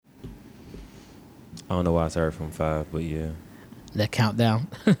I don't know why I started from 5, but yeah. That countdown.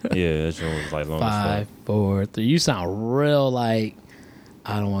 Yeah, that shit was like long as 5, fuck. 4, 3. You sound real like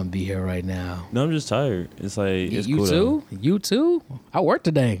I don't want to be here right now. No, I'm just tired. It's like, it's you cool too? You too? I worked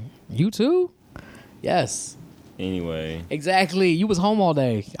today. You too? Yes. though. Anyway. Exactly. You was home all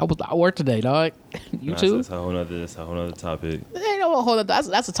day. I worked today, dog. You too? That's a whole nother topic. Ain't no hold up.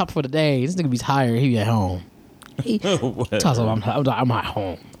 That's a topic for the day. This nigga be tired. He be at home. He talks about I'm at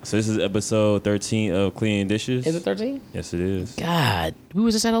home. So this is episode 13 of Cleaning Dishes. Is it 13? Yes, it is. God, we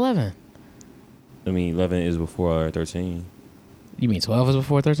was just at 11. I mean, 11 is before 13. You mean 12 is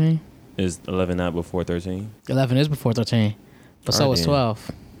before 13? Is 11 not before 13? 11 is before 13, but so Alright, is then.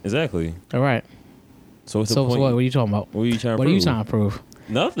 12. Exactly. All right. So what's the So point? what are you talking about? What are you trying to What prove? are you trying to prove?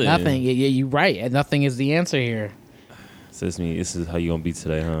 Nothing. Nothing. Yeah, you're right. And nothing is the answer here. Says me, this is how you gonna be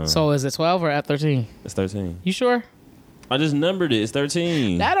today, huh? So is it 12 or at 13? It's 13. You sure? I just numbered it. It's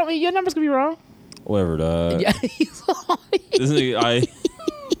 13. That don't mean your numbers could be wrong. Whatever, dog. Yeah. This nigga,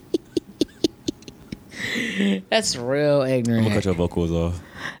 That's real I'm gonna ignorant. cut your vocals off.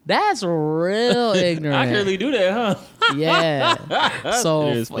 That's real ignorant. I can really do that, huh? Yeah. So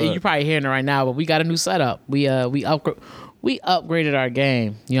It is fun. you're probably hearing it right now, but we got a new setup. We upgraded our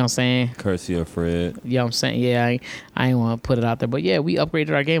game. You know what I'm saying? Courtesy of Fred. You know what I'm saying? Yeah, I ain't want to put it out there, but yeah, we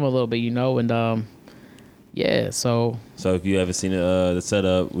upgraded our game a little bit, and yeah. So So if you haven't seen the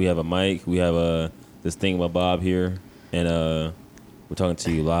setup, we have a mic, we have this thing with Bob here, and we're talking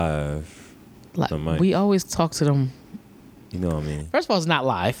to you live. The mic. we always talk to them. You know what I mean? First of all, it's not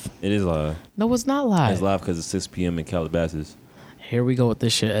live. It is live. No, it's not live. It's live because it's 6 p.m. in Calabasas. Here we go with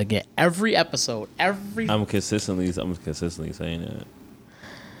this shit again. Every episode, I'm consistently saying that.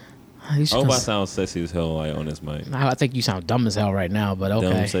 You I should hope I cons- sound sexy as hell like on this mic. I think you sound dumb as hell right now, but okay.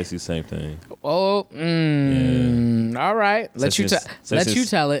 Dumb, sexy, same thing. Oh, all right. Let you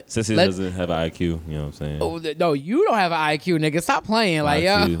tell it. Sexy Let- doesn't have an IQ. You know what I'm saying? Oh, no, you don't have an IQ, nigga. Stop playing. my, Like,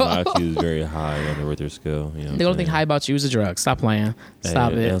 IQ, yo. my IQ is very high on the Richter scale. You know what They I'm don't think saying? high about you is a drug. Stop playing.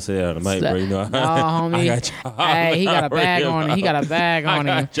 Stop Hey, it. Don't say that on the mic, bro. You know, No, homie. I got jobs Hey, he got a bag on him. He got a bag on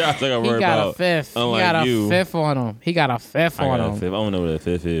I him. got jobs I got He worry got a about. fifth. He Unlike got a you. fifth on him. He got a fifth I on got a him. fifth. I don't know what a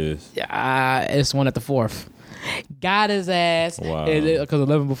fifth is. It's one at the fourth. Got his ass. Wow. Because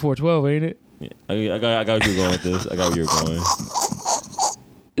 11 before 12, ain't it? Yeah, I got where you're going with this. I got where you're going.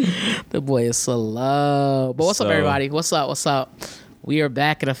 The boy is so low. But what's up, So- everybody? What's up? What's up? We are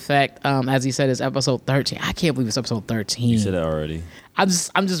back in effect. As he said, it's episode 13. I can't believe it's episode 13. You said that already. I'm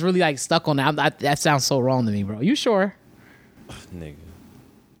just really like stuck on that. That sounds so wrong to me, bro. You sure? Nigga.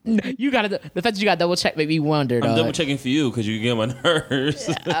 You got the fact that you got double check made me wonder. I'm dog. double checking for you because you get on my nerves.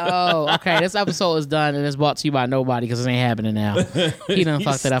 Oh, okay. This episode is done and it's brought to you by nobody because it ain't happening now. He done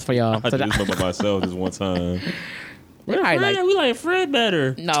fucked it up for y'all. I did this by myself this one time. They probably like, We like Fred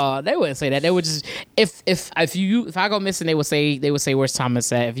better. no, they wouldn't say that. They would just if I go missing, they would say where's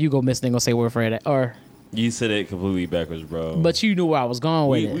Thomas at. If you go missing, they gonna say where Fred at. Or You said it completely backwards, bro. but you knew where I was going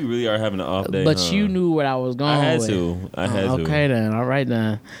with we it. really are having an off day. But huh? you knew what I was going I had with. to. I had to. Okay then. All right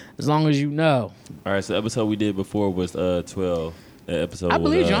then. As long as you know. All right. So the episode we did before was 12. That episode. I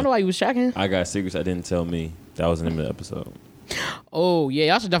believe was, you. I know why you was checking. I got secrets I didn't tell me. That was the name of the episode. Oh yeah,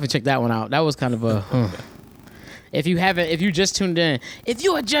 y'all should definitely check that one out. That was kind of a. If you just tuned in, if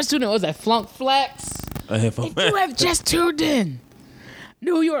you had just tuned in, what was that Flunk Flex? If you have just tuned in,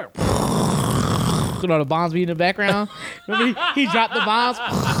 New York. You know the bombs be in the background. Remember he dropped the bombs.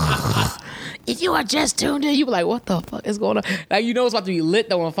 If you are just tuned in, you be like, what the fuck is going on? Like you know it's about to be lit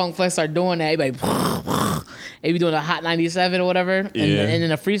though when Funk Flex start doing that. He be like, they be doing a Hot 97 or whatever, and then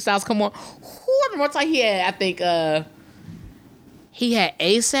the freestyles come on. One time he had, I think. He had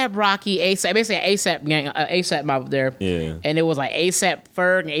ASAP Rocky, basically ASAP gang, ASAP out there. Yeah. And it was like ASAP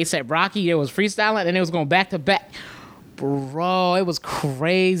Ferg and ASAP Rocky. It was freestyling and it was going back to back. Bro, it was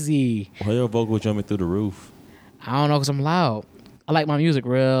crazy. Why your vocal jumping through the roof? I don't know because I'm loud. I like my music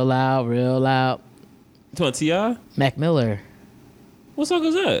real loud, real loud. You talking T.I.? Mac Miller. What song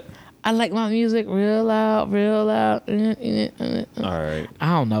is that? I like my music real loud, real loud. All right. I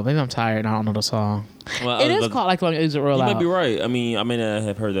don't know. Maybe I'm tired and I don't know the song. Well, It is called Like My Music Real You Loud. might be right. I mean, I may not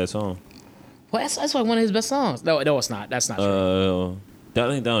have heard that song. Well, that's like one of his best songs. No, it's not. That's not true. I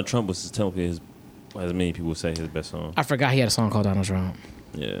think Donald Trump was technically his, as many people say, his best song. I forgot he had a song called Donald Trump.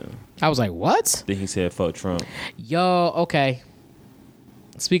 Yeah. I was like, what? Then he said, fuck Trump. Yo, okay.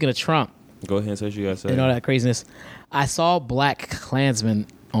 Speaking of Trump, Go ahead and say what you got to say. you know that craziness. I saw Black Klansman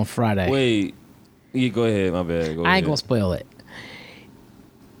on Friday. Wait. Yeah, go ahead. My bad. Go I ahead. ain't gonna spoil it.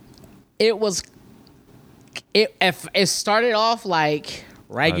 It started off like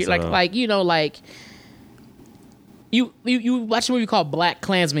regular, How's that? like you know, like you watch a movie called Black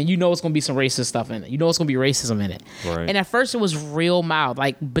Klansman, you know it's gonna be some racist stuff in it. You know it's gonna be racism in it. Right. And at first it was real mild,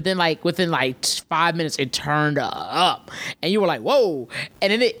 but then within 5 minutes it turned up, and you were like, whoa.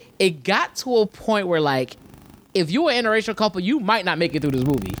 And then it got to a point where if you were an interracial couple, you might not make it through this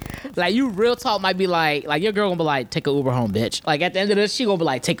movie. You real talk might be like your girl gonna be like, take a Uber home, bitch. At the end of this, she gonna be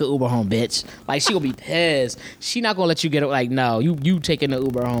like, take a Uber home, bitch. She gonna be pissed. She not gonna let you get it. No, you taking the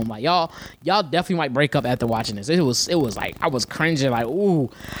Uber home. Y'all definitely might break up after watching this. It was I was cringing. Ooh,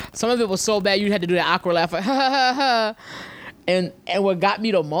 some of it was so bad you had to do that awkward laugh. Ha ha ha ha. And what got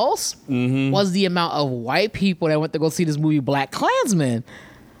me the most was the amount of white people that went to go see this movie, Black Klansman.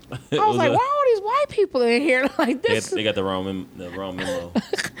 I was like, why are all these white people in here like this? They got the wrong memo.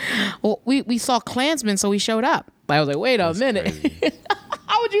 Well, we saw Klansmen, so we showed up. I was like, wait a minute.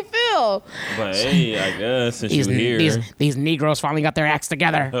 How would you feel? But hey, I guess since you're here, these Negroes finally got their acts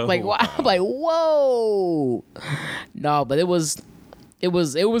together. Oh, wow. I'm like, whoa. No, but it was a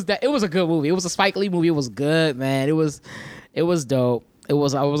good movie. It was a Spike Lee movie. It was good, man. It was dope. I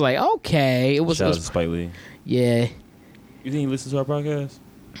was like, okay. Shout out to Spike Lee. Yeah. You think he listens to our podcast?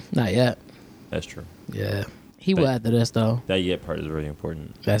 Not yet. That's true. Yeah. He will after this, though. That yet part is really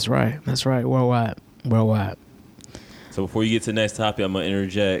important. That's right. Worldwide. So before you get to the next topic, I'm going to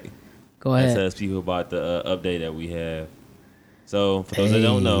interject. Go ahead. And tell people about the update that we have. So for those that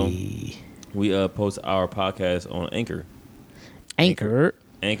don't know, we post our podcast on Anchor. Anchor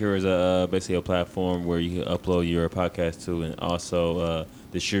is basically a platform where you can upload your podcast to, and also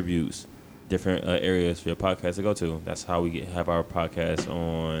distributes different areas for your podcast to go to. That's how we have our podcast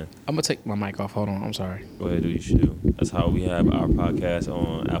on. I'm gonna take my mic off. Hold on. I'm sorry. Go ahead, do what you should do. That's how we have our podcast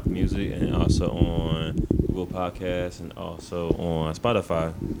on Apple Music, and also on Google Podcasts, and also on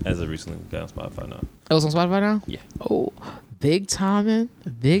Spotify. As of recently, we got on Spotify now. It was on Spotify now? Yeah. Oh, big timing,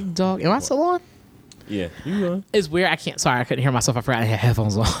 big dog. Am I still on? Yeah, you on. It's weird. I couldn't hear myself. I forgot I had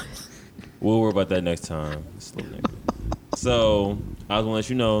headphones on. We'll worry about that next time. So I was gonna let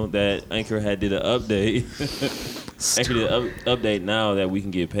you know that Anchor did an update. Anchor did an update now that we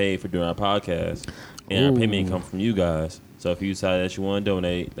can get paid for doing our podcast, and our payment come from you guys. So if you decide that you want to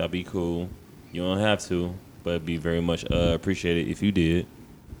donate, that'd be cool. You don't have to, but it'd be very much appreciated if you did.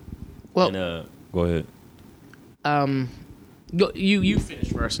 Well, and, go ahead. You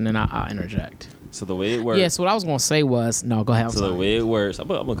finish first, and then I'll interject. So the way it works. Yeah. So what I was gonna say was no. Go ahead. So the way it works, I'm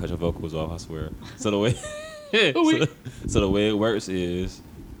gonna cut your vocals off. I swear. So the way. So the way it works is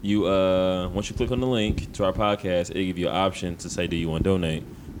you once you click on the link to our podcast, it'll give you an option to say, do you want to donate?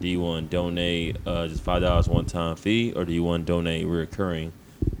 Do you want to donate just $5 one-time fee, or do you want to donate recurring?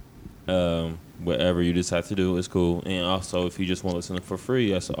 Whatever you decide to do is cool. And also, if you just want to listen for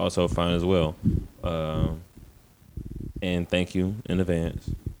free, that's also fine as well. And thank you in advance.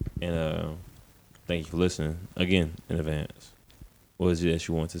 And thank you for listening again in advance. What is it that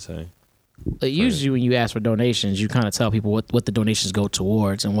you want to say? Usually when you ask for donations, you kind of tell people what the donations go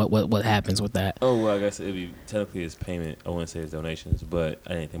towards and what happens with that. Oh, well, I guess it'd be technically it's payment. I wouldn't say it's donations, but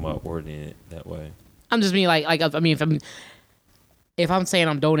I didn't think about wording it that way. I'm just being if I'm saying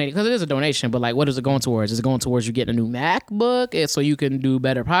I'm donating, because it is a donation, but what is it going towards? Is it going towards you getting a new MacBook so you can do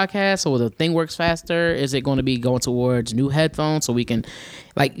better podcasts, so the thing works faster? Is it going to be going towards new headphones so we can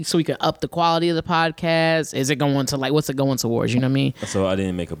up the quality of the podcast? Is it going to what's it going towards? You know what I mean? So I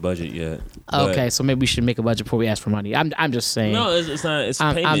didn't make a budget yet. Okay, so maybe we should make a budget before we ask for money. I'm just saying. No, it's not. It's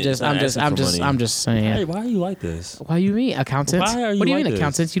payment. I'm just saying. Hey, why are you like this? Why you mean accountant? Why are you what do you like mean this?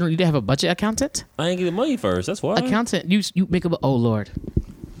 accountant? You don't need to have a budget accountant? I ain't getting money first. That's why. Accountant, you make a. Oh Lord.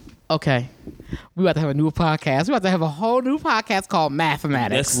 Okay, we about to have a new podcast. We about to have a whole new podcast called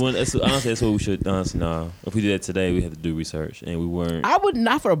Mathematics. Honestly, that's what we should. Honestly, no. If we did that today, we had to do research, and we weren't. I would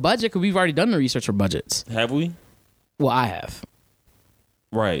not for a budget because we've already done the research for budgets. Have we? Well, I have.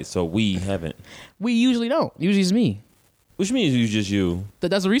 Right. So we haven't. We usually don't. Usually it's me. Which means you just you. That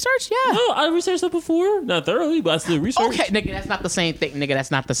does the research? Yeah. No, I researched that before. Not thoroughly, but I still researched. Okay, nigga, that's not the same thing. Nigga,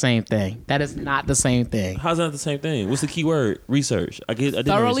 that's not the same thing. That is not the same thing. How's that not the same thing? What's the key word? Research. I did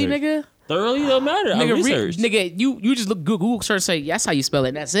thoroughly, research. nigga. Thoroughly don't matter. I researched. Nigga, you just look Google search, say that's how you spell it.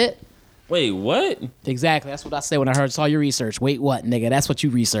 And that's it. Wait, what? Exactly. That's what I said when I saw your research. Wait, what, nigga? That's what you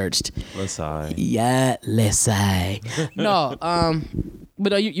researched. Let's say. Yeah, let's say. No,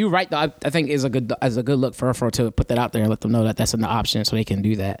 but you're right though. I think is a good look for her to put that out there and let them know that that's an option so they can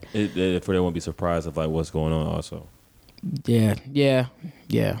do that. For they won't be surprised of what's going on also. Yeah.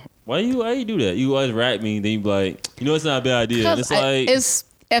 Why you do that? You always rat me, then you be like, it's not a bad idea. And it's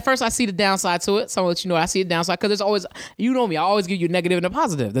at first I see the downside to it, so I'll let you know I see the downside because there's always, you know me, I always give you negative and a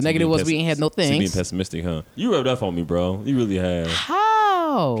positive. The negative was we ain't had no things. You being pessimistic, huh? You rubbed off on me, bro. You really have.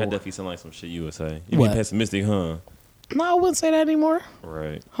 How? That definitely sound like some shit you would say. You being pessimistic, huh? No, I wouldn't say that anymore.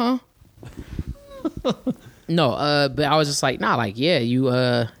 Right. Huh? No, but I was just like, nah, like, yeah, you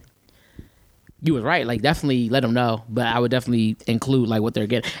was right. Like, definitely let them know. But I would definitely include, like, what they're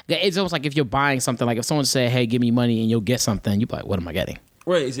getting. It's almost like if you're buying something, like, if someone said, hey, give me money and you'll get something, you'd be like, what am I getting?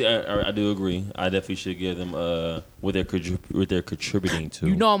 Right. See, I do agree. I definitely should give them what they're contributing to.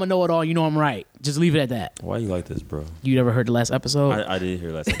 You know I'm a know-it-all. You know I'm right. Just leave it at that. Why you like this, bro? You never heard the last episode? I did hear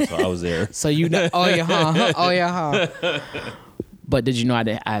last episode. I was there. So you know. Oh, yeah, huh? Oh, yeah, huh? But did you know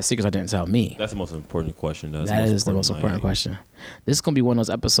I had secrets I didn't tell me? That's the most important question. That is the most important question. This is going to be one of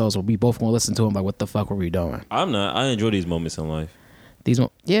those episodes where we both going to listen to them like, what the fuck were we doing? I'm not. I enjoy these moments in life.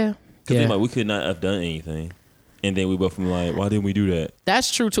 Yeah. Because like, we could not have done anything. And then we both been like, why didn't we do that?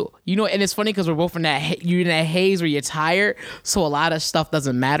 That's true too. You know, and it's funny because we're both in that you're in that haze where you're tired, so a lot of stuff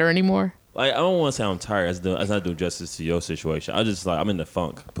doesn't matter anymore. Like, I don't want to say I'm tired. That's not doing justice to your situation. I just like I'm in the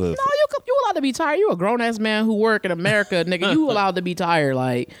funk. No, you allowed to be tired. You a grown ass man who work in America, nigga. You allowed to be tired.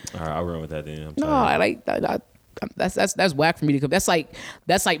 Like, all right, I'll run with that then. I'm no, tired. that's whack for me to. That's like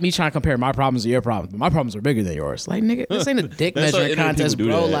me trying to compare my problems to your problems. But my problems are bigger than yours. Like, nigga, this ain't a dick measuring contest,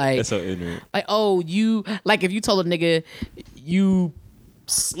 bro. Like, that's so ignorant. Like, oh, you like if you told a nigga you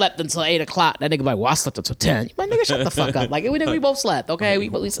slept until 8 o'clock, that nigga be like, well, I slept until 10. You like, nigga, shut the fuck up. Like, we both slept, okay? We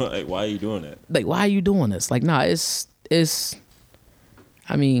like, why are you doing that? Like, why are you doing this? Like, nah, it's.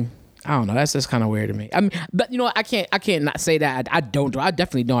 I mean, I don't know. That's just kind of weird to me. I mean, but you know, I can't not say that I don't do. I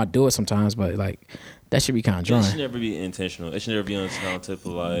definitely know I do it sometimes, but like, that should be kind of drawing. It should never be intentional. It should never be on the tip of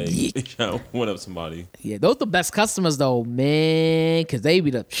like trying to one up somebody. Yeah, those the best customers though, man, because they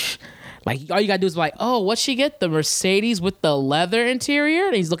be the. Like, all you gotta do is like, oh, what'd she get? The Mercedes with the leather interior?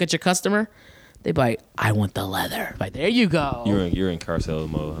 And he's look at your customer. They be like, I want the leather. Like, there you go. You're in car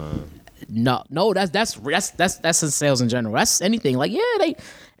sales mode, huh? No, that's in sales in general. That's anything. Like, yeah,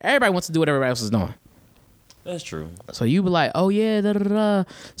 everybody wants to do what everybody else is doing. That's true. So you be like, oh yeah,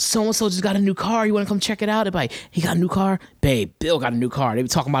 so and so just got a new car. You want to come check it out? They be like, he got a new car, babe. Bill got a new car. They be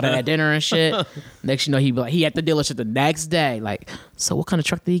talking about it at dinner and shit. Next, you know, he be like, he at the dealership the next day. Like, so what kind of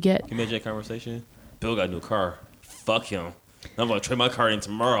truck did he get? Can you imagine that conversation? Bill got a new car. Fuck him. I'm gonna trade my car in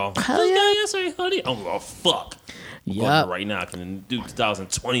tomorrow. Hell yeah, yesterday, honey. I'm gonna fuck. Yeah. Right now, I can do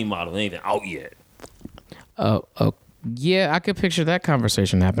 2020 model. It ain't even out yet. Oh. Yeah, I could picture that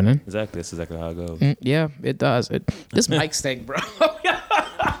conversation happening. Exactly. That's exactly how it goes. Yeah, it does. This mic stink, bro.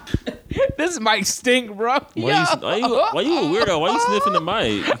 This mic stink, bro. Why you a weirdo? Why you sniffing the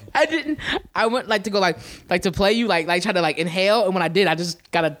mic? I went like to go like to play you like try to like inhale, and when I did, I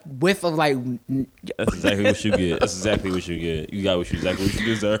just got a whiff of like. That's exactly what you get. That's exactly what you get. You got exactly what you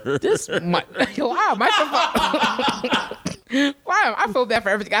deserve. This wow, microphone. Wow, I feel bad for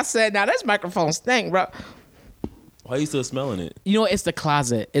everything I said. Now this microphone stink, bro. Why are you still smelling it? You know, it's the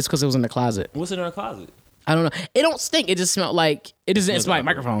closet. It's because it was in the closet. What's in our closet? I don't know. It don't stink. It just smelled like it doesn't. It's my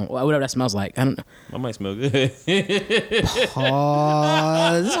microphone. Whatever that smells like. I don't know. I might smell good. This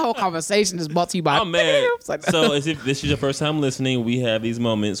whole conversation is brought to you by. I'm mad. So, if this is your first time listening, we have these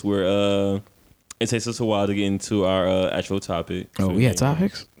moments where it takes us a while to get into our actual topic. Oh, we had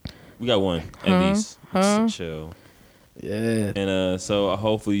topics. We got one at least. Just chill. Yeah. And so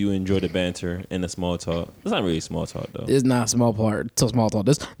hopefully you enjoy the banter and the small talk. It's not really small talk though. It's not small talk.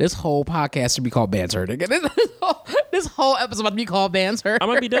 This whole podcast should be called banter. This whole episode about to be called banter. I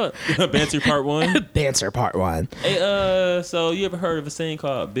might be done. Banter part 1. Banter part 1. Hey, so you ever heard of a saying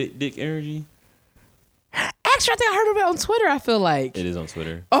called big dick energy? Actually, I think I heard of it on Twitter. I feel like it is on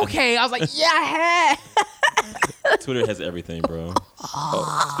Twitter. Okay, I was like, yeah, I had. Twitter has everything, bro.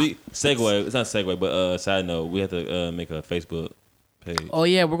 Segue. It's not segue, but side note, we have to make a Facebook page. Oh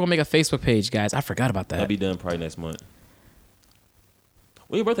yeah, we're gonna make a Facebook page, guys. I forgot about that. That'll be done probably next month.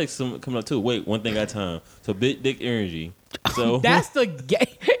 Well, your birthday's coming up too. Wait, one thing at a time. So big dick energy. So that's the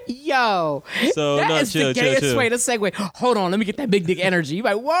gay. Yo. So that is the gayest way to segue. Hold on, let me get that big dick energy. You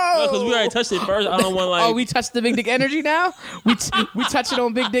like, whoa? Because we already touched it first. I don't want like. Oh, we touched the big dick energy now. We touched it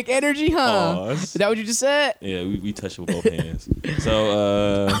on big dick energy, huh? Is that what you just said? Yeah, we touched it with both hands.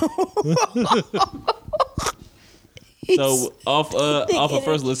 So so off of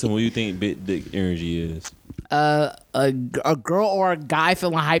first listen, what do you think big dick energy is? A girl or a guy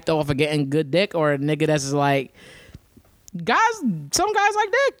feeling hyped off of getting good dick, or a nigga that's just like, some guys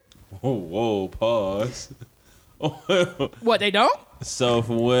like dick. Whoa, pause. What, they don't? So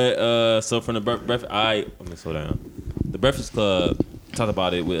from the breakfast, let me slow down. The Breakfast Club talked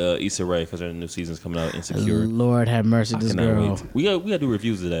about it with Issa Rae because their new season's coming out. Insecure. Lord have mercy, this girl. We gotta do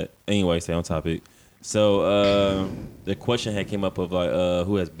reviews of that. Anyway, stay on topic. So the question had came up of like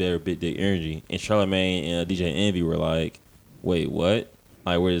who has better big dick energy, and Charlamagne and DJ Envy were like, wait, what?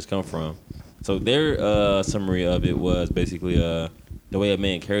 Like, where did this come from? So their summary of it was basically the way a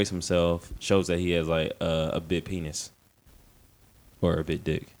man carries himself shows that he has like a big penis or a big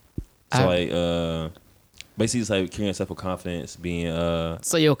dick. So basically it's like carrying yourself with confidence, being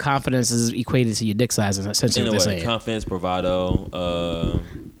So your confidence is equated to your dick size, essentially. in What a they're way, saying. confidence, bravado,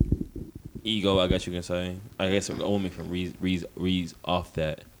 ego. I guess you can say. I guess a woman can read off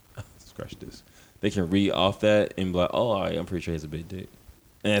that. Scratch this. They can read off that and be like, "Oh, all right, I'm pretty sure he has a big dick,"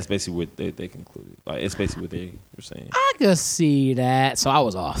 and that's basically what they concluded. Like it's basically what they were saying. I could see that. So I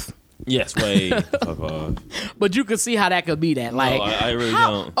was off. Yes, wait, fuck off. But you could see how that could be that. Like, No, I really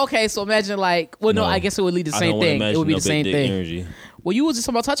how- don't. Okay, so imagine like, well, no, No. I guess it would lead to the I same don't wanna thing. It imagine would be no the same big dick thing. energy. Well, you was just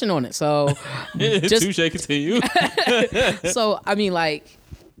about touching on it, so just Touche, continue. so I mean, like,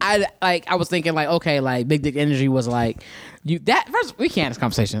 I was thinking like, okay, like big dick energy was like. You that first we can't have this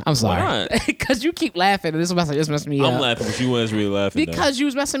conversation. I'm sorry not? because you keep laughing and this messed me up. I'm laughing, but you was really laughing. Because you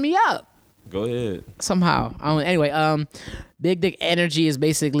was messing me up Go ahead. somehow. Anyway, big dick energy is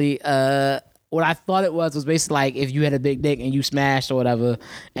basically what I thought it was basically like if you had a big dick and you smashed or whatever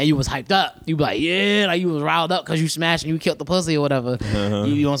and you was hyped up, you be like, yeah, like you was riled up because you smashed and you killed the pussy or whatever.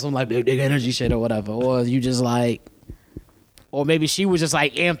 You on some like big dick energy shit or whatever, or you just like. Or maybe she was just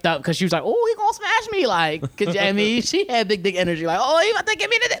like amped up because she was like, "Oh, he gonna smash me!" Like, cause I mean, she had big dick energy. Like, "Oh, he about to give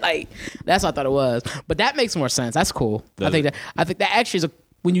me the like." That's what I thought it was. But that makes more sense. That's cool. I think that actually is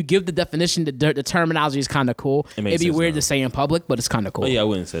when you give the definition, the terminology is kind of cool. It makes It'd be sense weird now. to say in public, but it's kind of cool. Oh yeah, I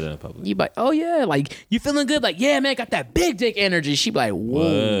wouldn't say that in public. You be like, "Oh yeah, like you feeling good?" Like, "Yeah, man, got that big dick energy." She be like,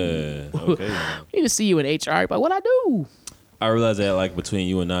 "Whoa." What? Okay. We need to see you in HR. But what I do? I realize that like between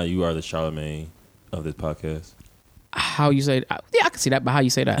you and I, you are the Charlemagne of this podcast. How you say? Yeah, I can see that. But how you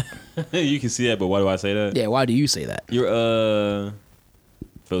say that? You can see that, but why do I say that? Yeah, why do you say that? Your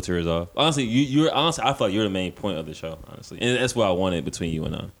filter is off. Honestly, you're honestly. I thought you're the main point of the show. Honestly, and that's what I wanted between you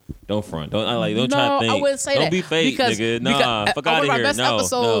and I. Don't front. Don't try to think. I wouldn't say don't that. be fake, nigga. Nah, fuck out of here.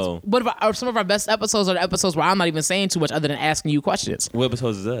 No. Some of our best episodes are the episodes where I'm not even saying too much other than asking you questions. What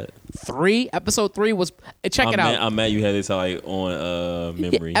episodes is that? Episode 3 was check it out. I'm mad you had this like on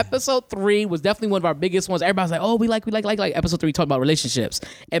memory. Episode 3 was definitely one of our biggest ones. Everybody's like, "Oh, we like." Episode 3 talked about relationships,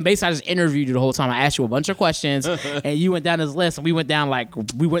 and basically I just interviewed you the whole time. I asked you a bunch of questions, and you went down this list, and we didn't go down the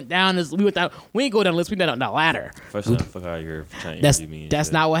list. We went down the ladder. First time, fuck out of here. Trying to interview me.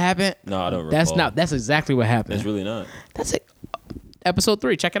 That's not what happened. No, I don't recall. That's exactly what happened. That's really not. That's it. Episode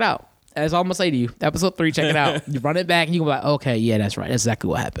 3, check it out. That's all I'm gonna say to you. Episode 3, check it out. You run it back and you go like, okay, yeah, that's right. That's exactly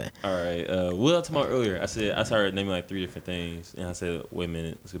what happened. All right. What I was talking about earlier? I started naming like 3 different things, and I said, "Wait a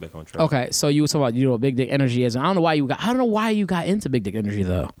minute, let's get back on track." Okay, so you were talking about what big dick energy is. I don't know why you got into big dick energy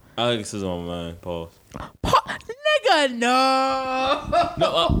though. I guess it's on my mind. Pause. Nigga, no.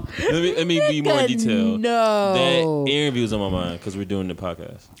 No, let me be more detailed. No. That interview was on my mind because we're doing the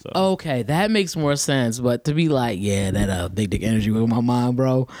podcast. So. Okay, that makes more sense. But to be like, yeah, that big dick energy was on my mind,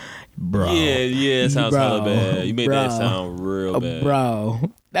 bro. Yeah, it sounds hella bad. You made bro. that sound real bad.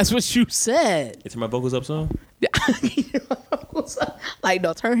 Bro. That's what you said. You turn my vocals up some? Like,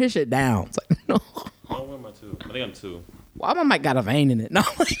 no, turn his shit down. It's like, no. Oh, where am I 2? I think I'm 2. Why my mic got a vein in it? No.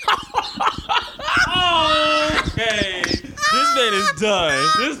 Okay. This man is done.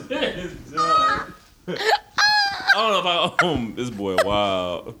 I don't know if I own this boy.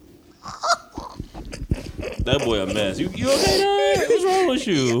 Wow. That boy a mess. You okay, dog? What's wrong with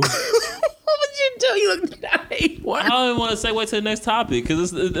you? What would you do? You look dying. I don't even want to segue to the next topic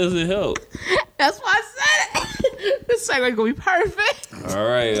because it doesn't help. That's why I said it. This segment's gonna be perfect. All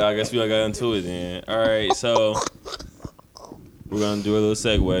right, I guess we all got into it then. All right, so we're gonna do a little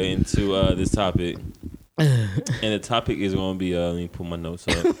segue into this topic, and the topic is gonna be let me pull my notes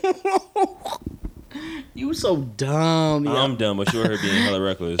up. You so dumb. I'm dumb, but you're here being hella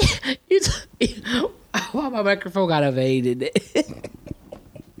reckless. Why my microphone got a vein in it?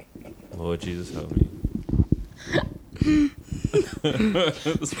 Lord Jesus, help me.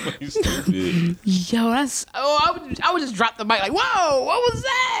 That's fucking stupid. Yo, that's. Oh, I would just drop the mic like, whoa, what was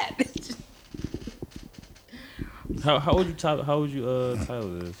that? How would you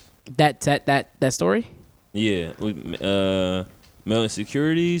title this? That story? Yeah, male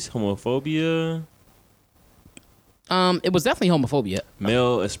insecurities, homophobia. It was definitely homophobia.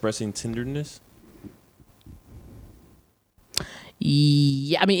 Male expressing tenderness.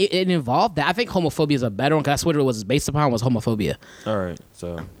 Yeah, I mean, it involved that. I think homophobia is a better one because that's what it was based upon was homophobia. All right,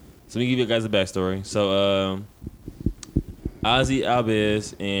 so let me give you guys a backstory. So, Ozzy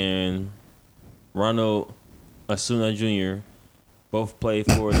Albiz and Ronald Asuna Jr. both played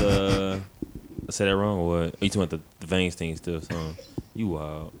for the. I said that wrong or what? You talking about the Veins thing still? So you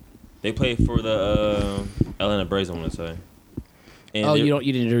wild. They played for the Atlanta Braves. I want to say. And you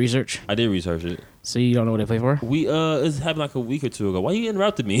didn't do research? I did research it. So you don't know what they play for? It happened like a week or two ago. Why you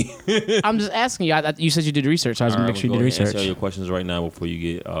interrupted me? I'm just asking you. You said you did research. So I was going to make sure you did research. Answer your questions right now before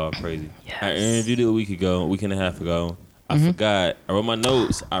you get crazy. Yes. I interviewed it a week and a half ago. I forgot. I wrote my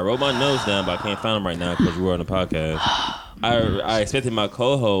notes. Down, but I can't find them right now because we were on the podcast. I expected my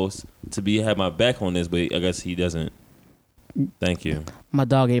co-host to have my back on this, but I guess he doesn't. Thank you. My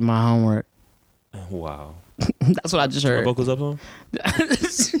dog ate my homework. Wow. That's what I just heard. Turn my vocals up, son?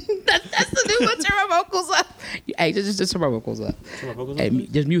 That's the new one. Turn my vocals up. Hey, just turn my vocals up. Hey,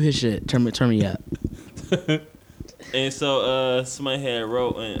 just mute his shit. Turn me up. And so somebody had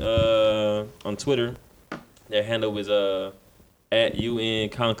wrote on Twitter. Their handle was at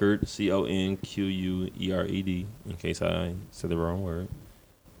UNConquered, CONQUERED, in case I said the wrong word.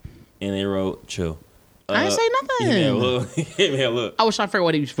 And they wrote, chill. I didn't say nothing. Give me a look. I was trying to figure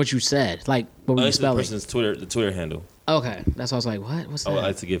out what you said. Like, what were you spelling? This is the person's Twitter handle. Okay. That's why I was like, what? What's that? I would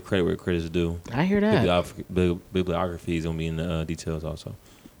like to give credit where credit is due. I hear that. Bibliography is going to be in the details also.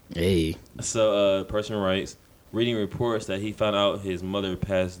 Hey. So the person writes, reading reports that he found out his mother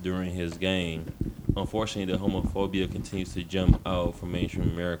passed during his game. Unfortunately, the homophobia continues to jump out from mainstream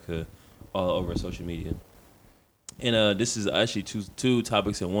America all over social media. And this is actually two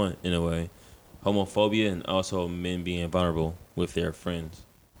topics in one, in a way. Homophobia and also men being vulnerable with their friends.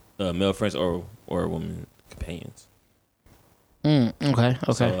 Male friends or women companions. Okay.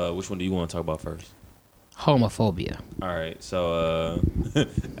 So which one do you want to talk about first? Homophobia. All right, so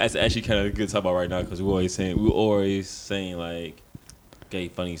that's actually kind of good to talk about right now because we're always saying like gay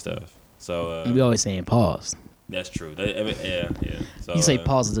funny stuff. So we always saying pause. That's true. Yeah. So, you say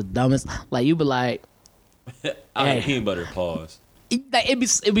pause is the dumbest. Like you be like, I like peanut butter. Pause. It'd be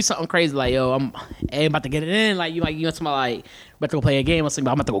something crazy like yo, I'm about to get it in. Like you know somebody like about to go play a game or something.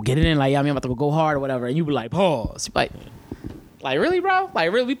 But I'm about to go get it in. Like I'm about to go hard or whatever. And you be like pause. You be like really, bro?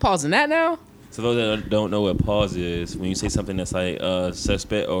 Like really? We pausing that now? So those that don't know what pause is, when you say something that's like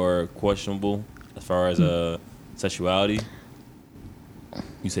suspect or questionable as far as sexuality,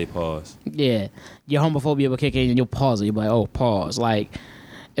 you say pause. Yeah, your homophobia will kick in and you'll pause it. You'll be like, oh, pause. Like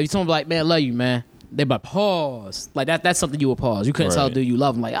if someone be like, man, I love you, man. They be like, pause. Like that's something you would pause. You couldn't tell a dude you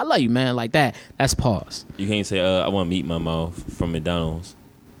love him like, I love you, man. Like that. That's pause. You can't say I want to meet my mouth from McDonald's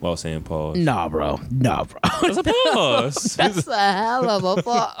while saying pause. Nah, bro. That's a pause. That's a hell of a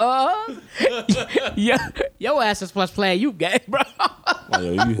pause. Your ass is plus playing you gay, bro.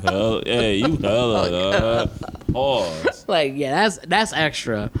 You hella. Pause. Like, yeah, that's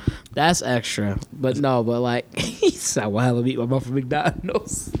extra. That's extra. But like, he said, well, hell, meet my mom from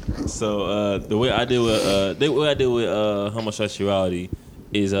McDonald's. So the way I deal with homosexuality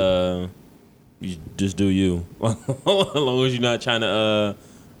is you just do you. As long as you're not trying to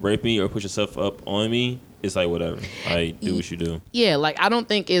rape me or put yourself up on me, it's like whatever. Like do what you do. Yeah, like I don't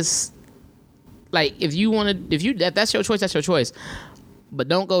think it's like if that's your choice, that's your choice. But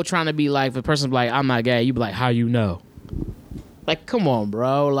don't go trying to be like if a person's like I'm not gay, you be like how you know? Like come on,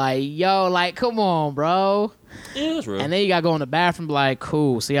 bro. Like yo, like come on, bro. Yeah, that's real. And then you gotta go in the bathroom, be like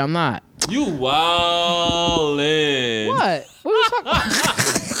cool. See, I'm not. You wildin'. What? What are you talking about?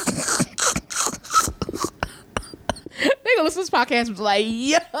 Nigga, listen to this podcast and was like,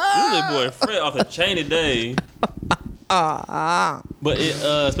 yo. This little boy Fred off the chain today. But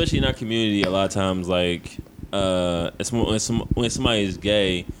especially in our community, a lot of times, like, when somebody is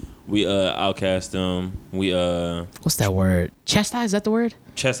gay, we outcast them. We what's that word? Chastise? Is that the word?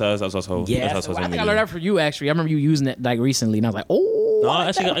 Chastise. That's also yeah. I think I learned that from you. Actually, I remember you using it like recently, and I was like, oh. No,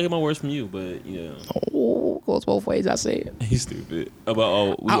 actually, I get my words from you, but yeah. Oh, goes both ways. I say it. He's stupid. I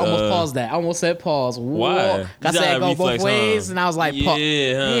almost paused that. I almost said pause. Why? I said go both ways, and I was like,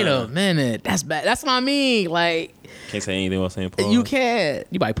 wait a minute. That's bad. That's what I mean. Like, can't say anything while saying pause. You can't.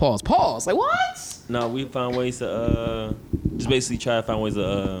 You might pause. Like what? No, we found ways to just basically try to find ways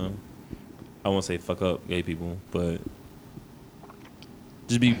to I won't say fuck up gay people, but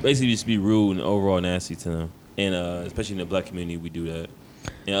just be rude and overall nasty to them. And especially in the black community, we do that.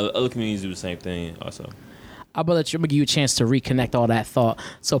 And other communities do the same thing also. I'm gonna give you a chance to reconnect all that thought.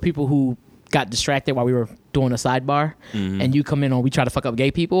 So people who got distracted while we were doing a sidebar, and you come in on we try to fuck up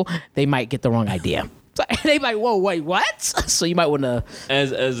gay people, they might get the wrong idea. So they might, whoa, wait, what? So you might want to,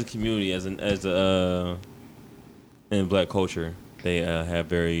 as a community, in black culture, they have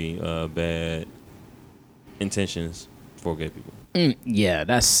very bad intentions for gay people. Yeah,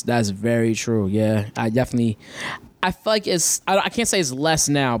 that's very true. Yeah, I feel like I can't say it's less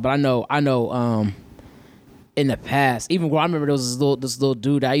now, but I know in the past, even when I remember there was this little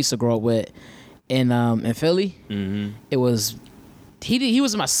dude I used to grow up with in Philly. It was he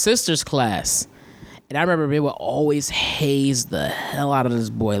was in my sister's class, And I remember they would always haze the hell out of this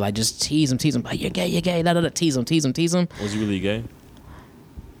boy, like just tease him, like you're gay, tease him. Was he really gay?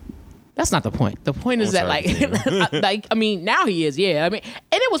 That's not the point. The point is that like I mean, now he is, yeah. I mean,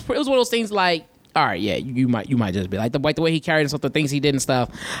 and it was one of those things like, all right, yeah, you might just be like the way he carried himself, the things he did and stuff.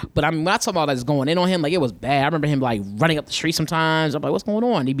 But I mean, when I talk about that's going in on him, like it was bad. I remember him like running up the street sometimes. I'm like, what's going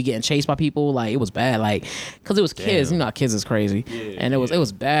on? He'd be getting chased by people. Like it was bad, like because it was kids. Damn. You know, how kids is crazy, and it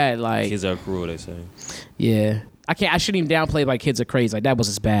was bad. Like kids are cruel, they say. Yeah. I shouldn't even downplay like kids are crazy. Like that was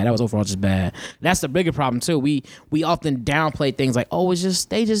just bad. That was overall just bad. That's the bigger problem too. We often downplay things like, oh,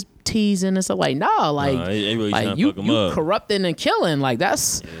 they just teasing and stuff. Like, no, like, they really like you corrupting and killing. Like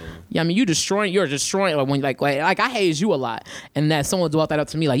that's I mean, you're destroying like when like I haze you a lot. And that someone brought that up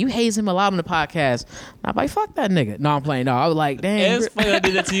to me, like, you haze him a lot on the podcast. And I'm like, fuck that nigga. No, I'm playing. No, I was like, damn. It's funny I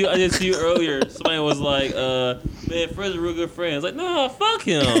did that to you. I did it to you earlier. Somebody was like, man, Fred's a real good friend. I was like, no, fuck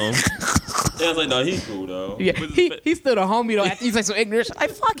him. I was like, no, he's cool though. Yeah, he's still the homie though. After he's like so ignorant, like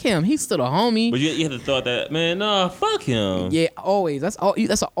fuck him. He's still the homie. But you have the thought that, man, nah, fuck him. Yeah, always. That's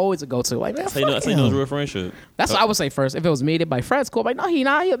always a go-to. Like, man, that's how you know it's real friendship. That's what I would say first. If it was me, they'd be like, Fred's cool. I'm like, no, he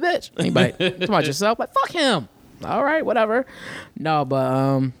not. He a bitch. Anybody talk about yourself? Like, fuck him. All right, whatever. No,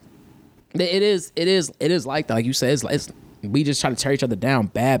 but it is like that. Like you said, it's we just try to tear each other down,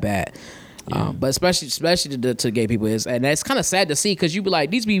 bad. Yeah. But especially to gay people and that's kind of sad to see because you be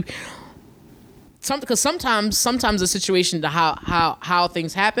like these be. Because sometimes the situation to how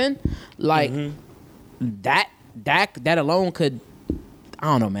things happen, like that alone could, I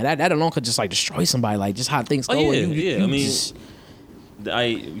don't know, man. That alone could just like destroy somebody. Like just how things go. Yeah. I mean,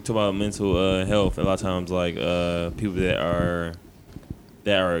 we talk about mental health. A lot of times, like people that are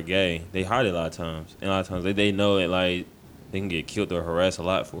gay, they hide it a lot of times, and a lot of times they know that like they can get killed or harassed a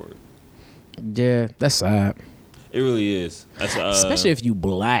lot for it. Yeah, that's sad. It really is. That's, especially if you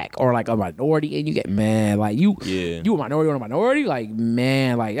black or like a minority and you get mad. Like you a minority or a minority, like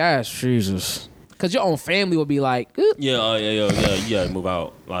man, like that's Jesus. Cause your own family will be like, you gotta move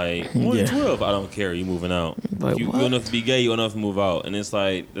out. Like more than 12, I don't care. You moving out. Like, you don't have to be gay. You don't have to move out. And it's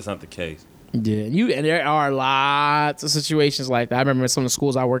like that's not the case. Yeah, and there are lots of situations like that. I remember some of the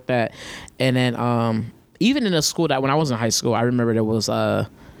schools I worked at, and then even in a school that when I was in high school, I remember there was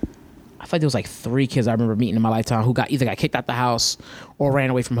I feel like there was like 3 kids I remember meeting in my lifetime who either got kicked out the house or ran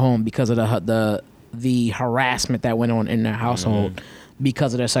away from home because of the harassment that went on in their household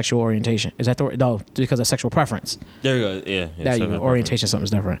because of their sexual orientation. Is that no? Because of sexual preference. There you go. Yeah. There you go. Orientation, something's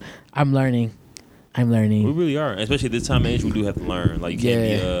different. I'm learning. We really are, especially at this time and age. We do have to learn. Like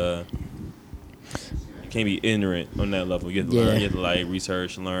you can't be ignorant on that level. You have to learn. You have to like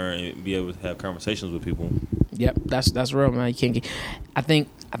research, learn, and be able to have conversations with people. Yep, that's real, man. You can't. I think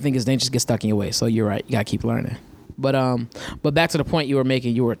it's dangerous to get stuck in your way. So you're right. You gotta keep learning. But back to the point you were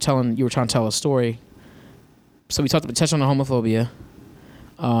making. You were trying to tell a story. So we touched on the homophobia,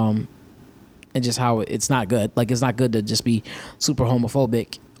 and just how it's not good. Like it's not good to just be super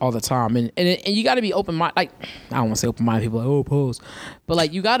homophobic all the time. And you got to be open minded. Like I don't want to say open minded. People are like, oh, pose, but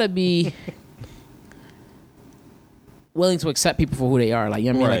like you got to be willing to accept people for who they are. Like,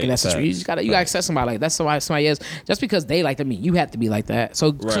 you know what I mean? Like, in that situation, you gotta accept somebody like that's somebody is. Just because they like to meet, you have to be like that.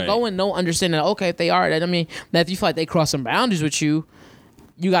 So to go in no understanding that, okay, if they are, that I mean, that if you feel like they cross some boundaries with you,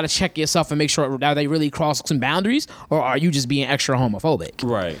 you got to check yourself and make sure are they really cross some boundaries or are you just being extra homophobic?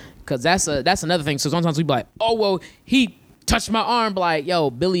 Right. Because that's another thing. So sometimes we be like, oh, well, he touched my arm. Like, yo,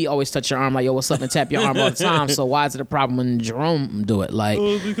 Billy always touch your arm. Like, yo, what's up? And tap your arm all the time. So why is it a problem when Jerome do it? Like,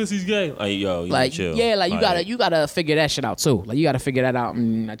 oh, because he's gay. Like, yo, you like, chill. Yeah, like you gotta figure that shit out too. Like, you gotta figure that out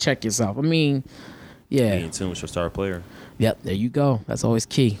and check yourself. I mean, yeah. Be in tune with your star player. Yep, there you go. That's always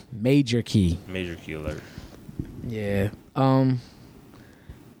key. Major key alert. Yeah.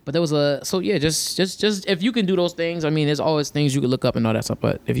 But there was just if you can do those things, I mean, there's always things you can look up and all that stuff.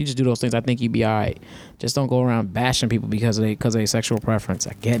 But if you just do those things, I think you'd be all right. Just don't go around bashing people because of their sexual preference.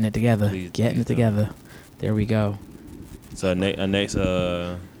 Like, getting it together. There we go. So next,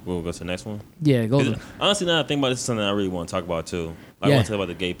 we'll go to the next one. Yeah, go. Honestly, now I think about this is something I really want to talk about too. I want to talk about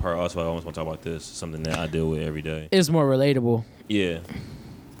the gay part. Also, I always want to talk about this. Something that I deal with every day. It's more relatable. Yeah.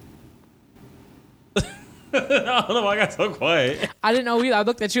 I don't know why I got so quiet. I didn't know either. I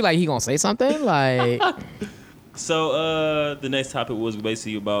looked at you like he gonna say something like. So the next topic was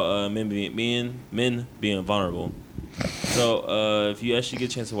basically about men being vulnerable. So if you actually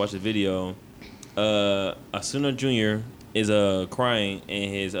get a chance to watch the video, Asuna Jr. is crying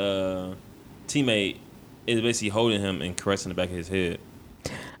and his teammate is basically holding him and caressing the back of his head.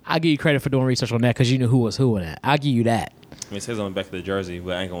 I'll give you credit for doing research on that because you knew who was who in that. I'll give you that. I mean, it says on the back of the jersey,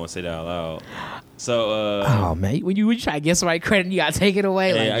 but I ain't gonna say that out loud. So, oh man, when you try to get somebody credit, you gotta take it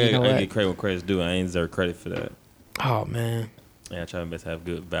away. Hey, I get credit when credit's due. I ain't deserve credit for that. Oh man. Yeah, I try my best to have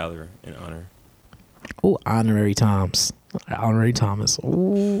good valor and honor. Oh, honorary Thomas.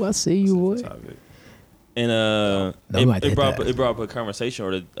 Oh, I see you, boy. And it brought up a conversation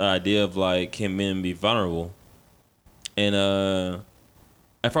or the idea of like, can men be vulnerable? And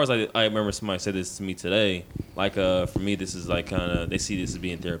at first, I remember somebody said this to me today. Like, for me, this is like kind of, they see this as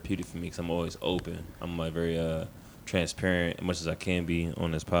being therapeutic for me because I'm always open. I'm like very transparent as much as I can be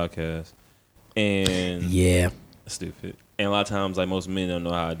on this podcast. And yeah, stupid. And a lot of times, like most men don't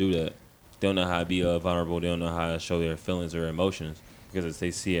know how to do that. They don't know how to be vulnerable. They don't know how to show their feelings or emotions because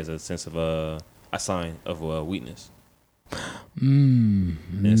they see it as a sense of a sign of weakness.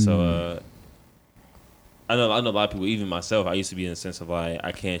 And so I know a lot of people, even myself, I used to be in the sense of like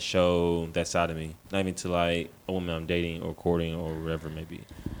I can't show that side of me, not even to like a woman I'm dating or courting or whatever it may be.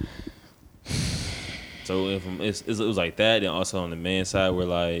 So if it was like that, then also on the man side, where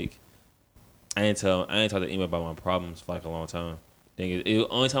like I ain't talk to anybody about my problems for like a long time. The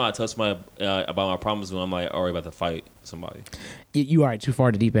only time I tell somebody about my problems is when I'm like already about to fight somebody. You already too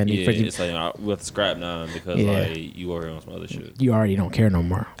far to deep end. Yeah, it's like we have to scrap now because like you already on some other shit. You already don't care no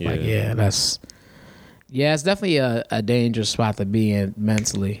more. Yeah. Like it's definitely a dangerous spot to be in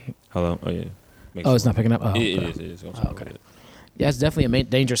mentally. Hello. Oh yeah. It's not picking up. Oh, it is. Okay. Yeah, it's definitely a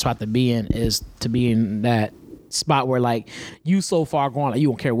dangerous spot to be in. Is to be in that spot where like you so far gone, like you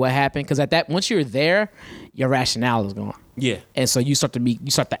don't care what happened, because at that once you're there, your rationale is gone. Yeah, and so you start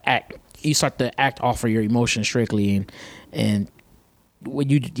to act off of your emotions strictly, and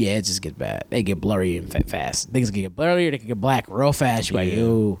when it just gets bad. They get blurry and fast. Things can get blurry. They can get black real fast. You're like,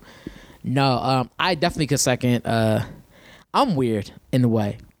 yo, no. I definitely could second. I'm weird in a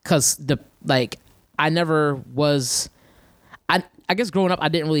way because I never was. I guess growing up, I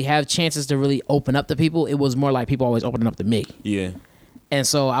didn't really have chances to really open up to people. It was more like people always opening up to me. Yeah. And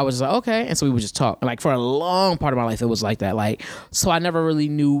so I was like, okay. And so we would just talk. Like for a long part of my life, it was like that. Like, so I never really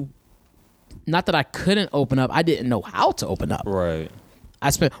knew, not that I couldn't open up, I didn't know how to open up. Right.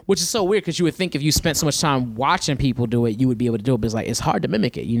 Which is so weird because you would think if you spent so much time watching people do it, you would be able to do it. But it's like, it's hard to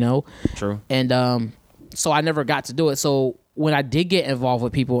mimic it, you know? True. And so I never got to do it. So when I did get involved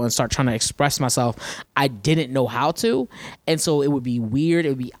with people and start trying to express myself, I didn't know how to. And so it would be weird. It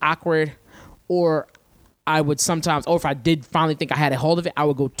would be awkward. Or I would sometimes, or if I did finally think I had a hold of it, I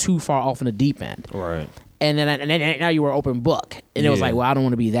would go too far off in the deep end. Right. And then now you were open book. And it was like, well, I don't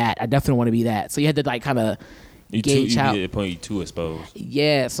want to be that. I definitely want to be that. So you had to like kind of gauge out. You too exposed.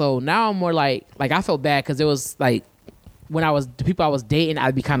 Yeah. So now I'm more like I felt bad because it was like when the people I was dating,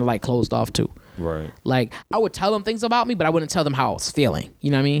 I'd be kind of like closed off too. Right. Like I would tell them things about me, but I wouldn't tell them how I was feeling.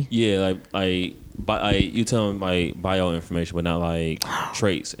 You know what I mean? Yeah. You tell them like bio information, but not like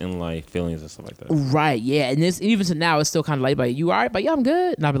traits and like feelings and stuff like that. Right. Yeah. And even to now, it's still kind of like, you all right? But yeah, I'm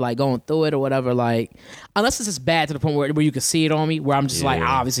good. And I'll be like going through it or whatever. Like, unless it's just bad to the point where you can see it on me, where I'm just like,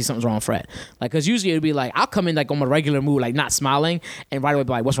 obviously something's wrong with Fred. Like, because usually it'd be like, I'll come in like on a regular mood, like not smiling, and right away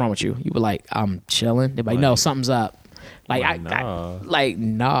be like, what's wrong with you? You be like, I'm chilling. They'd be like, no, something's up. Like I'm what's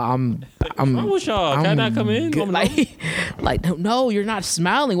wrong with y'all? Can I not come in? No, you're not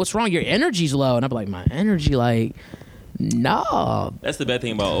smiling. What's wrong? Your energy's low. And I'd be like, my energy, like, no. That's the bad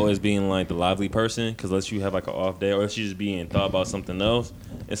thing about always being like the lively person, because unless you have like an off day, or unless you just be in thought about something else,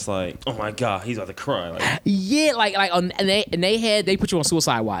 it's like, oh my god, he's about to cry. Like, yeah, like in they head, they put you on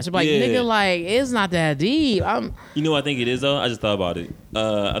suicide watch. I'm like, nigga, like it's not that deep. You know what I think it is though? I just thought about it.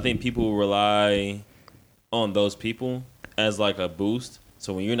 I think people rely on those people as like a boost.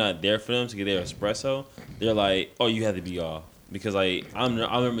 So when you're not there for them to get their espresso, they're like, oh, you have to be off. Because like I'm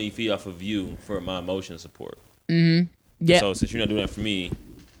normally feed off of you for my emotion support. Mm-hmm. Yeah. So since you're not doing that for me,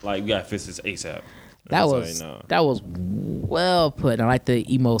 like we gotta fix this ASAP. That was well put. I like the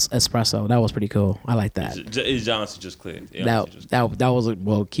emos espresso. That was pretty cool. I like that. It's Johnson just clicked. That was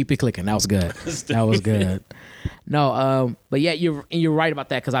well. Keep it clicking. That was good. That was good. No, but yeah, you're right about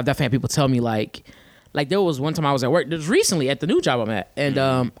that because I've definitely had people tell me like there was one time I was at work. This was recently at the new job I'm at,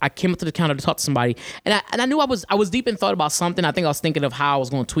 and I came up to the counter to talk to somebody, and I knew I was deep in thought about something. I think I was thinking of how I was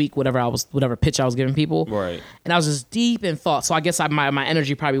going to tweak whatever pitch I was giving people. Right. And I was just deep in thought, so I guess my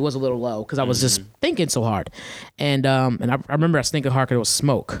energy probably was a little low because I was just thinking so hard, and I remember I was thinking hard because it was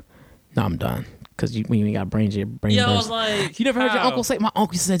smoke. No, I'm done. Because when you got brain burst. I was like, you never heard your uncle say? My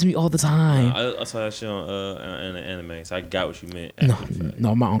uncle said to me all the time. I saw that shit on an anime, so I got what you meant.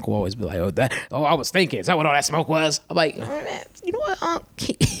 No, my uncle always be like, I was thinking. Is that what all that smoke was? I'm like, man, you know what?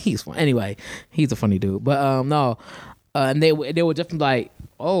 He's fun. Anyway, he's a funny dude. But no, and they were definitely like,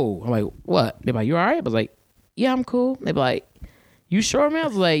 oh, I'm like, what? They're like, you all right? I was like, yeah, I'm cool. They be like, you sure, man? I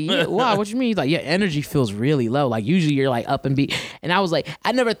was like, yeah, why? What you mean? He's like, your energy feels really low. Like, usually you're like up and beat. And I was like,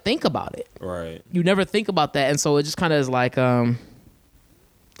 I never think about it. Right. You never think about that. And so it just kind of is like,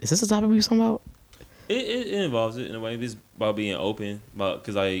 is this the topic we were talking about? It involves it in a way. It's about being open.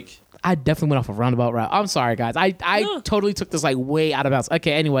 Because, like, I definitely went off a roundabout route. I'm sorry, guys. I totally took this like way out of bounds.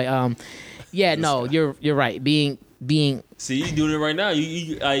 Okay, anyway, yeah, no, you're right. Being see, you doing it right now.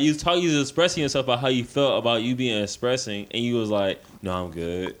 You was expressing yourself about how you felt about you being expressing, and you was like, "No, I'm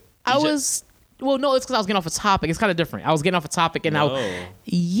good." Well, no, it's because I was getting off a topic. It's kind of different. I was getting off a topic, and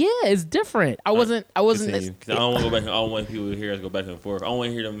yeah, it's different. I wasn't. Because I don't want to go back. I don't want people to hear us go back and forth. I don't want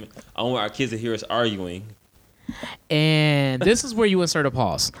to hear them. I don't want our kids to hear us arguing. And this is where you insert a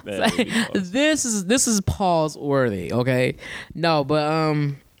pause. This is pause worthy. Okay, no, but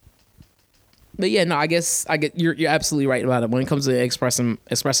yeah, no. I guess you're absolutely right about it. When it comes to expressing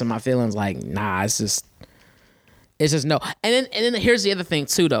my feelings, like, nah, it's just no. And then here's the other thing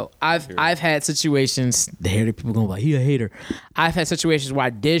too, though. I've had situations. There, people going like, he a hater. I've had situations where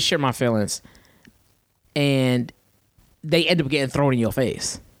I did share my feelings, and they end up getting thrown in your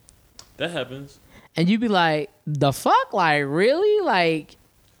face. That happens. And you be like, the fuck? Like, really? Like...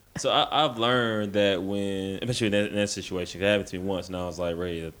 So I've learned that when, especially in that situation, it happened to me once, and I was like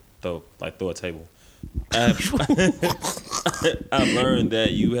ready to throw a table. I've learned that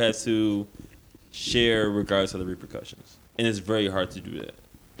you have to share regardless of the repercussions. And it's very hard to do that.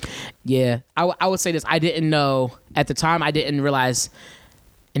 Yeah. I would say this. I didn't know, at the time, I didn't realize,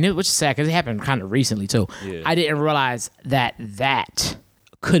 which is sad because it happened kind of recently too. Yeah. I didn't realize that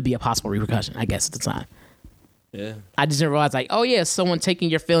could be a possible repercussion, I guess, at the time. Yeah. I just didn't realize, like, oh yeah, someone taking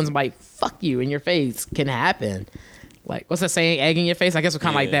your feelings and like, fuck you in your face can happen. Like, what's that saying? Egg in your face? I guess it was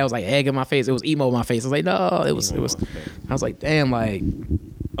kind of like that. It was like egg in my face. It was emo in my face. I was like, no, it was. I was like, damn, like.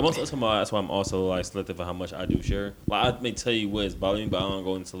 I'm also talking about, that's why I'm also like selective for how much I do share. Like, I may tell you what is bothering me, but I don't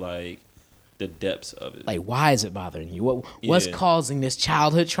go into like the depths of it. Like, why is it bothering you? What's causing this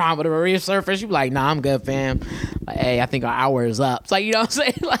childhood trauma to resurface? You be like, nah, I'm good, fam. Like, hey, I think our hour is up. It's like, you know what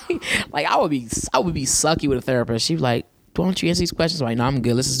I'm saying? Like I would be sucky with a therapist. She'd be like, why don't you answer these questions? I'm like, nah, I'm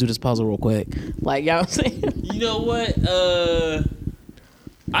good. Let's just do this puzzle real quick. Like, you know what I'm saying? You know what?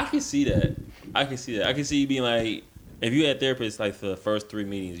 I can see that. I can see you being like, if you had therapists like for the first 3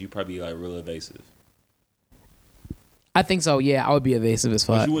 meetings, you'd probably be like real evasive. I think so. Yeah, I would be evasive as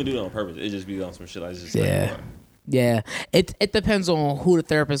fuck. But you wouldn't do it on purpose. It'd just be on some shit like just yeah. Yeah, it depends on who the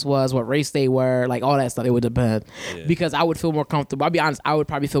therapist was, what race they were, like all that stuff. It would depend because I would feel more comfortable. I'll be honest, I would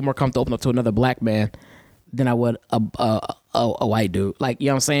probably feel more comfortable opening up to another black man than I would a white dude. Like, you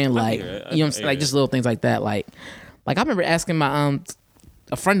know what I'm saying? Like, you know what I'm saying? Like, just little things like that. Like I remember asking my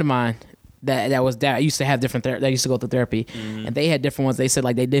a friend of mine that used to have different that used to go through therapy, and they had different ones. They said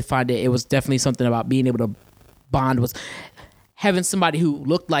like they did find it was definitely something about being able to bond with having somebody who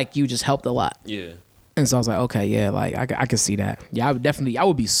looked like you just helped a lot. Yeah. And so I was like, okay, yeah, like I could see that. Yeah, I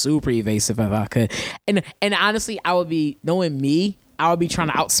would be super evasive if I could. And honestly, I would be, knowing me, I would be trying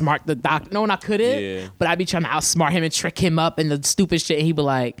to outsmart the doctor. No, I couldn't, but I'd be trying to outsmart him and trick him up and the stupid shit. And he'd be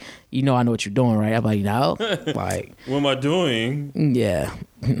like, I know what you're doing, right? I'm like, no. Like, what am I doing? Yeah.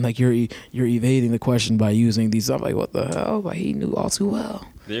 Like, you're evading the question by using these. I'm like, what the hell? Like, he knew all too well.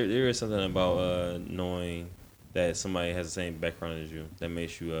 There is something about knowing that somebody has the same background as you that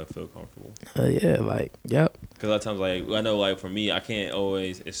makes you feel comfortable. Yeah, like, yep. Because a lot of times, like, I know, like, for me, I can't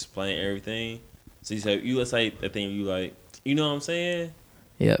always explain everything. So let's say the thing you like, you know what I'm saying?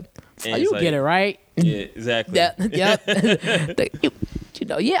 Yep. And you like, get it, right? Yeah, exactly. Yep.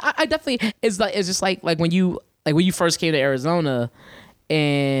 Yeah, I definitely, it's just like when you first came to Arizona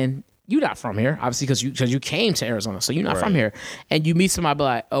and you're not from here, obviously, because you came to Arizona, so you're not from here. And you meet somebody, be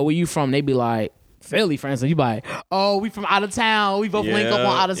like, oh, where you from? They be like, Philly, for instance. You be like, oh, we from out of town. We both link up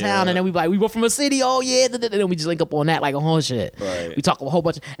on out of town. And then we be like, we both from a city. Oh, yeah. And then we just link up on that like a whole shit. Right. We talk a whole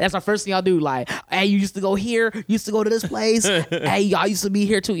bunch. That's our first thing y'all do. Like, hey, you used to go here. Used to go to this place. Hey, y'all used to be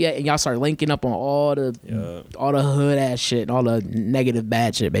here too. Yeah. And y'all start linking up on all the hood ass shit and all the negative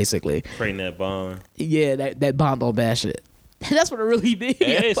bad shit, basically. Creating that bond. Yeah, that bond on bad shit. That's what it really be.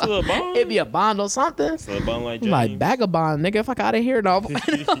 Hey, it's a bond. It'd be a bond or something. It's a bond like James. Like, bag of bond, nigga. Fuck out of here, no.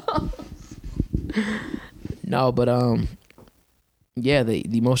 No, but yeah,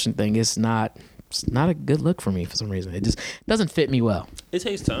 the emotion thing is not a good look for me for some reason. It just doesn't fit me well. It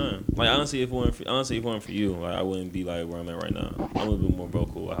takes time. Like, honestly, if it weren't for you, like, I wouldn't be like where I'm at right now. I would be more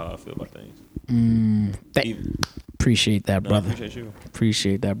vocal with how I feel about things. Appreciate that, brother. I appreciate you.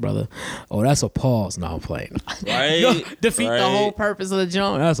 Appreciate that, brother. Oh, that's a pause. No, I'm playing. Right? Defeat the whole purpose of the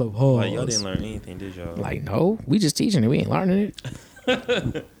joint. That's a pause. Like, y'all didn't learn anything, did y'all? Like, no, we just teaching it. We ain't learning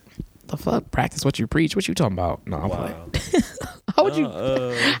it. the fuck? Practice what you preach. What you talking about? No, I'm playing.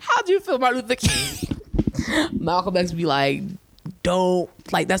 How'd you feel Martin Luther King? Malcolm X be like, don't,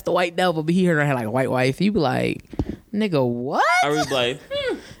 like, that's the white devil, but he heard her had like a white wife. You be like, nigga, what? I was like,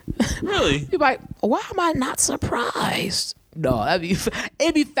 really? You be like, why am I not surprised? No, it'd be foul.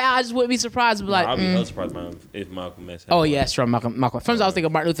 I just wouldn't be surprised. I'd be like, I'd be surprised if Malcolm X had yeah, sure, Malcolm. First I was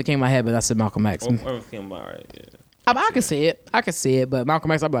thinking Martin Luther King in my head, but I said Malcolm X. Martin Luther King, all right, yeah. I can see it, but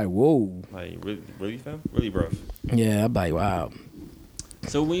Malcolm X, I'd be like, whoa. Like, really, fam? Really, bro? Yeah, I'd be like, wow.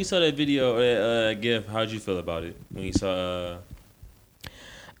 So when you saw that video, that GIF, how'd you feel about it? When you saw...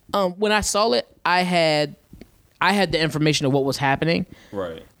 When I saw it, I had the information of what was happening.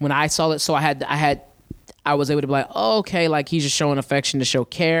 Right. When I saw it, so I was able to be like, oh, okay, like he's just showing affection to show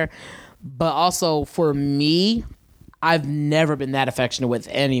care. But also for me, I've never been that affectionate with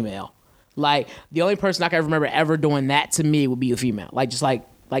any male. Like the only person I can remember ever doing that to me would be a female. Like just kind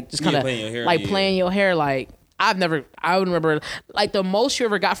of playing your hair. Like I would remember like the most you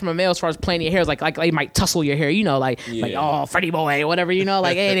ever got from a male as far as playing your hair is like they might tussle your hair, you know, like oh Freddie boy or whatever, you know,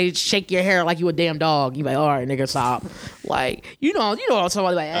 like hey they shake your hair like you a damn dog. You like all right nigga stop, like you know what I'm talking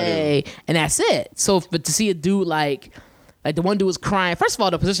about, like hey, and that's it. So but to see a dude like the one dude was crying. First of all,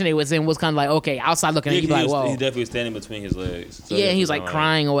 the position he was in was kind of like okay outside looking at you like whoa. He definitely was standing between his legs. So yeah, he was like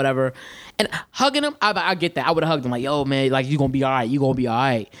crying or whatever. And hugging him, I get that. I would have hugged him like yo man, like you gonna be all right.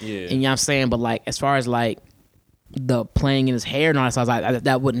 Yeah. And you know what I'm saying, but like as far as like the playing in his hair and all that stuff,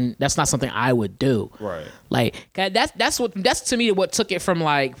 that's not something I would do. Right. Like that's to me what took it from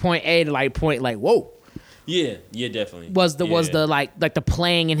like point A to like point like whoa. Yeah, definitely. Was the like the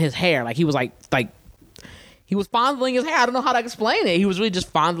playing in his hair. Like he was like he was fondling his hair. I don't know how to explain it. He was really just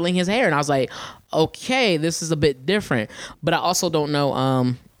fondling his hair and I was like, okay, this is a bit different. But I also don't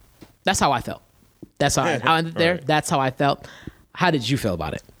know that's how I felt. That's how I ended there. Right. That's how I felt. How did you feel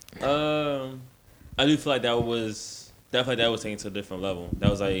about it? I do feel like that was taken to a different level. That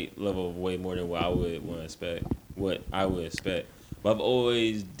was like level way more than what I would expect. But I've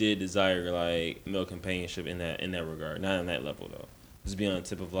always did desire like male companionship in that regard. Not on that level though. Just be on the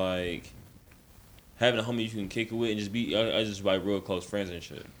tip of like having a homie you can kick it with and just be I just like real close friends and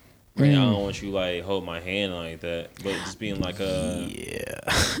shit. Right? I don't want you like hold my hand like that, but just being like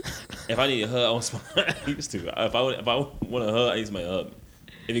if I need a hug, I want somebody. I used to. If I want a hug, I need somebody to hug me.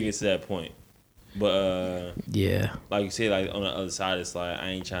 If it gets to that point. But like you say, like on the other side, it's like I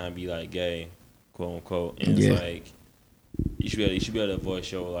ain't trying to be like gay, quote unquote, and it's like you should be able to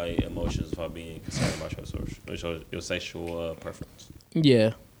voice your like emotions without being concerned about your sexual preference.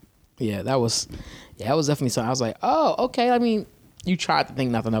 Yeah, that was definitely something. I was like, oh, okay. I mean, you tried to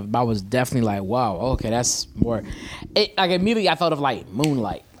think nothing of it, but I was definitely like, wow, okay, that's more. Like immediately, I thought of like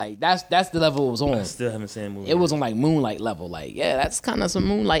Moonlight. Like that's the level it was on. I still haven't seen Moonlight. It was on like Moonlight level. Like yeah, that's kind of some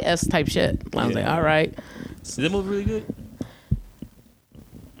Moonlight-esque type shit. I was like, all right. Is that movie really good?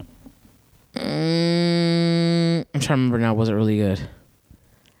 I'm trying to remember now. Was it really good?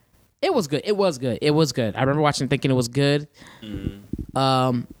 It was good. I remember watching, thinking it was good.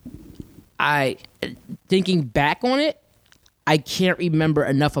 I thinking back on it, I can't remember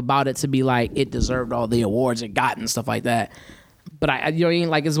enough about it to be like it deserved all the awards it got and stuff like that. But you know what I mean?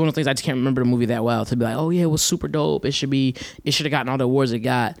 Like it's one of the things I just can't remember the movie that well to be like, oh yeah, it was super dope. It should have gotten all the awards it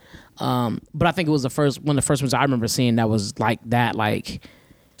got. But I think it was one of the first ones I remember seeing that was like that, like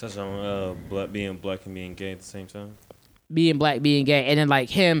touch on being black and being gay at the same time. Being black, being gay, and then like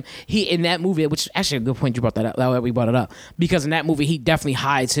he in that movie, which is actually a good point you brought that up. That way we brought it up because in that movie he definitely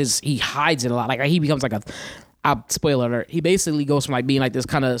hides it a lot. Like he becomes like spoiler alert. He basically goes from like being like this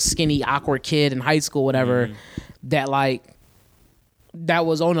kind of skinny, awkward kid in high school, whatever, that like that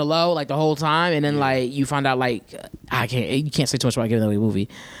was on the low like the whole time, and then like you find out like you can't say too much about giving away movie,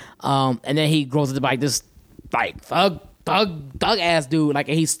 and then he grows into like this like thug ass dude. Like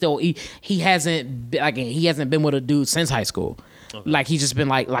he hasn't been with a dude since high school. Okay. Like he's just been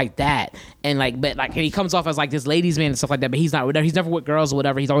like that, and but he comes off as like this ladies man and stuff like that. But he's not. He's never with girls or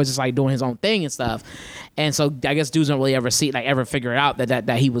whatever. He's always just like doing his own thing and stuff. And so I guess dudes don't really ever figure it out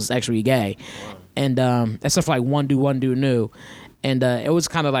that he was actually gay. Wow. And except for like one dude knew, and it was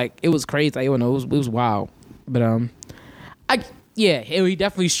kind of like it was crazy. Like, it was wild. But he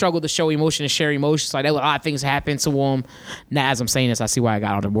definitely struggled to show emotion and share emotions. Like, there were a lot of things happen to him. Now, as I'm saying this, I see why I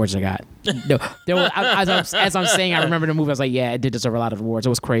got all the awards I got. As I'm saying, I remember the movie. I was like, yeah, it did deserve a lot of awards. It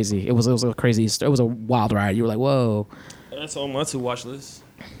was crazy. It was a crazy. It was a wild ride. You were like, whoa. That's on my to-watch list.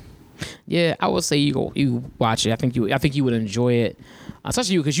 Yeah, I would say you watch it. I think you would enjoy it,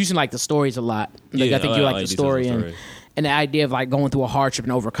 especially you because you seem like the stories a lot. Like, I think you like the story and the idea of like going through a hardship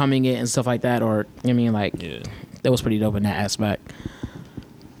and overcoming it and stuff like that. Or I mean, like. Yeah. That was pretty dope in that aspect.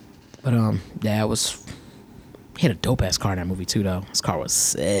 But yeah, it was. He had a dope ass car in that movie too, though. His car was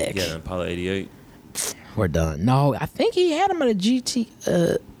sick. Yeah, Impala 88. We're done. No, I think he had him in a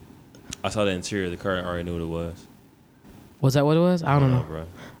GT. I saw the interior of the car and I already knew what it was. Was that what it was? I don't know. Bro.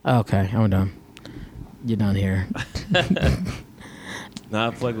 Oh, okay, I'm done. You're done here. Nah,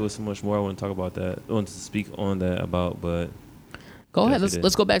 I feel like it was so much more I want to talk about that. I want to speak on that about, but Go ahead.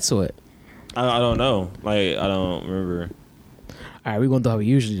 Let's go back to it. I don't know. Like, I don't remember. All right, we're gonna do how we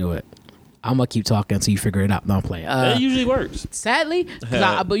usually do it. I'm gonna keep talking until you figure it out. No, I'm playing. That usually works. Sadly,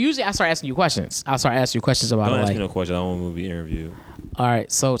 but usually I start asking you questions. I'll start asking you questions about Don't it. ask Like, me no question. I don't want to be interviewed. all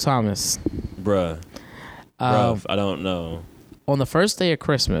right, so Thomas, Bruh, I don't know. on the first day of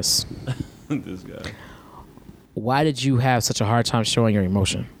Christmas, This guy. why did you have such a hard time showing your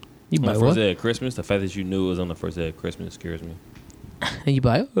emotion? You On like, the first what? day of Christmas, the fact that you knew it was on the first day of Christmas scares me. And you be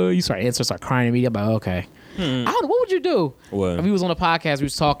like, oh, you start crying at me. I'm like, okay. I don't know. What would you do? What? If we was on a podcast, we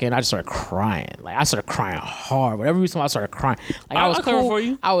was talking, I just started crying. Like, I started crying hard. Whatever we was talking about, I started crying. Like, I was I'll cover cool. for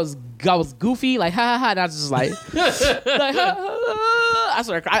you. I was goofy, like, ha, ha, ha. And I was just like, like ha, ha. I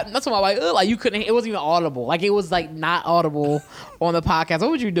started crying. That's why I'm like, ugh, like, you couldn't, it wasn't even audible. Like, it was, like, not audible on the podcast. What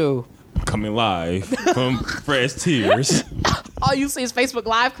would you do? Coming live from Fresh Tears. All you see is Facebook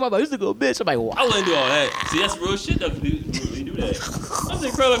Live come up, like, this nigga a bitch. I'm like, wow. I wouldn't do all that. See, that's real shit though. You do that. I'm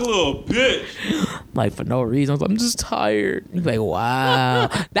just crying like a little bitch. Like, for no reason. I'm just tired. You'd be like, wow.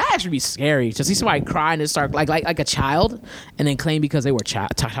 That actually be scary. To see somebody crying and start like a child and then claim because they were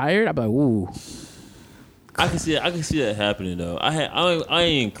tired. I'd be like, ooh. I can see that happening though. I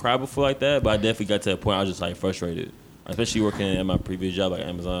ain't cried before like that, but I definitely got to a point I was just like frustrated. Especially working at my previous job like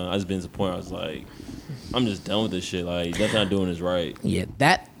Amazon. I just been to the point I was like, I'm just done with this shit. Like, nothing I'm doing is right. Yeah,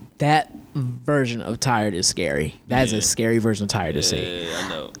 that version of tired is scary. That is a scary version of tired to see. Yeah, I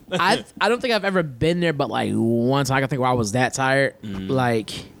know. I don't think I've ever been there, but like once I can think where I was that tired.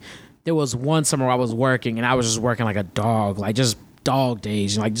 Like there was one summer I was working and I was just working like a dog, like just dog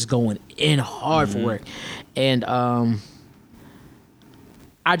days, like just going in hard for work. And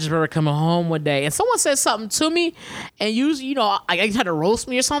I just remember coming home one day and someone said something to me, and usually, you know, I tried to roast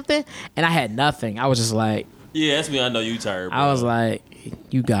me or something, and I had nothing. I was just like, Yeah, that's me. I know you tired, bro. I was like,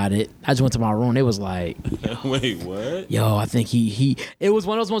 you got it. I just went to my room. It was like, wait, what? yo, I think he. It was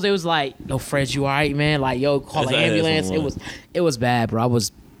one of those ones. It was like, yo, Fred, you all right, man? Like, yo, call the ambulance. It was bad, bro. I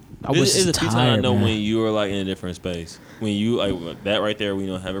was It's a few tired, times I know man. when you were like in a different space. When you like that right there, we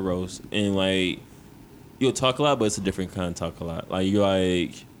don't have a roast, and like you'll talk a lot, but it's a different kind of talk a lot. Like you're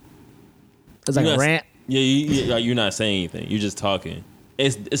like, It's like a rant. Yeah, you're not saying anything. You're just talking.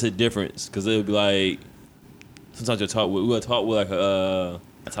 It's a difference because it'll be like sometimes we'll talk with like a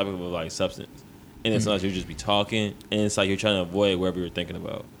topic of like substance, and then sometimes you'll just be talking, and it's like you're trying to avoid whatever you're thinking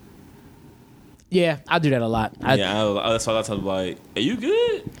about. Yeah, I do that a lot. That's why I'm like, are you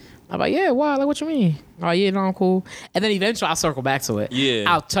good? I'm like, yeah, why? Like, what you mean? Oh, yeah, no, I'm cool. And then eventually I'll circle back to it. Yeah.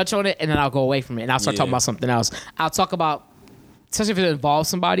 I'll touch on it, and then I'll go away from it, and I'll start talking about something else. I'll talk about, especially if it involves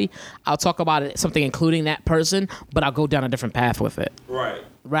somebody, I'll talk about it, something including that person, but I'll go down a different path with it. Right.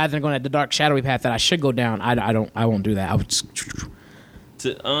 Rather than going at the dark, shadowy path that I should go down, I won't do that. I would just...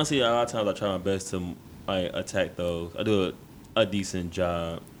 Honestly, a lot of times I try my best to like attack those. I do a decent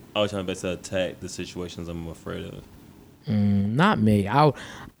job. I always try my best to attack the situations I'm afraid of. Not me.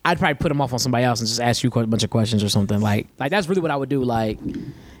 I'd probably put them off on somebody else and just ask you a bunch of questions or something. Like that's really what I would do. Like,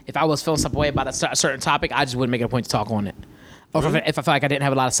 if I was feeling some way about a certain topic, I just wouldn't make it a point to talk on it. Or if I felt like I didn't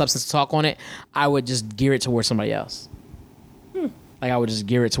have a lot of substance to talk on it, I would just gear it towards somebody else. Like, I would just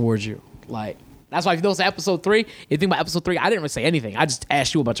gear it towards you. Like, that's why if you notice episode 3, if you think about episode 3, I didn't really say anything. I just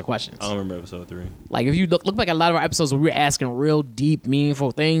asked you a bunch of questions. I don't remember episode 3. Like, if you look back at a lot of our episodes where we were asking real deep, meaningful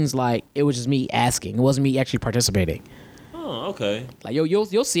things, like, it was just me asking. It wasn't me actually participating. Oh, okay. Like, you'll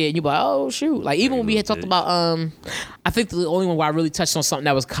see it and you'll be like, oh, shoot. Like, even when we had talked about, I think the only one where I really touched on something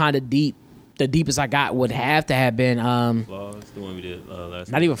that was kind of deep, the deepest I got would have to have been, Flaws, the one we did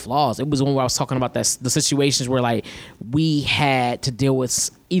last not even flaws. It was the one where I was talking about the situations where, like, we had to deal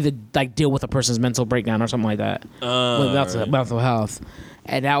with, either, like, deal with a person's mental breakdown or something like that. With mental health.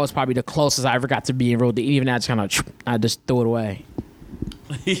 And that was probably the closest I ever got to being real deep. Even I just threw it away.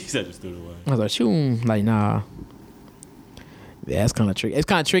 He said just threw it away. I was like, shoot, like, nah. Yeah, it's kind of tricky. It's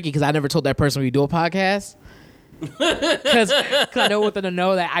kind of tricky because I never told that person we do a podcast. Because I don't want them to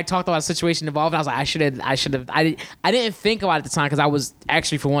know that I talked about a situation involved. And I was like, I didn't think about it at the time because I was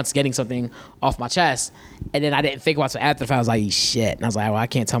actually for once getting something off my chest. And then I didn't think about it. So after the fact, I was like, shit. And I was like, well, I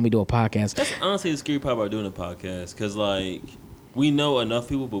can't tell me to do a podcast. That's honestly the scary part about doing a podcast. Because, like, we know enough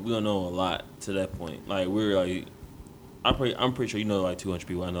people, but we don't know a lot to that point. Like, we're like, I'm pretty sure you know like 200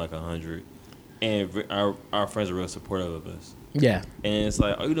 people. I know like 100. And our friends are real supportive of us. Yeah. And it's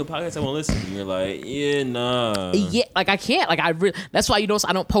like, oh, you doing podcasts? I want to listen. And you're like, yeah, nah. Yeah, like I can't. Like that's why you notice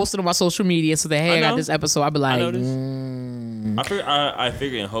I don't post it on my social media. So that hey, I got this episode. I'd be like, I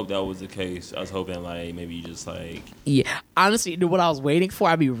figured and hoped that was the case. I was hoping like maybe you just like. Yeah, honestly, what I was waiting for,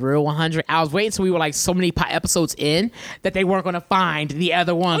 I'd be real 100. I was waiting until we were like so many episodes in that they weren't gonna find the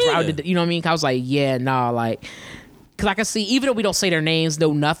other ones. Where I did, you know what I mean? 'Cause I was like, yeah, nah, like. Because I can see, even though we don't say their names,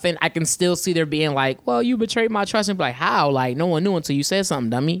 no nothing, I can still see there being like, well, you betrayed my trust. And be like, how? Like, no one knew until you said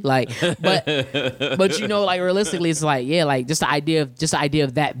something, dummy. Like, but you know, like, realistically, it's like, yeah, like, just the idea of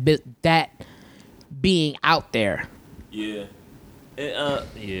that being out there. Yeah.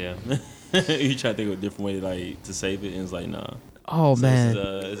 Yeah. You try to think of a different way to save it, and it's like, nah. Oh, so man.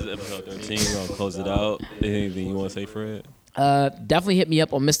 This is episode 13. We're going to close it out. Anything you want to say, Fred? Definitely hit me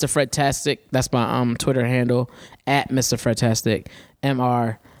up on Mr. Fredtastic. That's my Twitter handle at Mr. Fredtastic,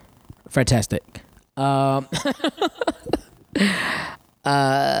 Mr. Fredtastic.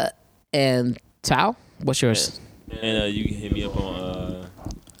 And Tao, what's yours? And you can hit me up on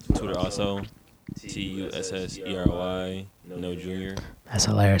Twitter also, TUSSERY, no junior. That's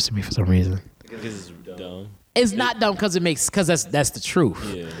hilarious to me for some reason. Because it's dumb. It's not dumb because that's the truth.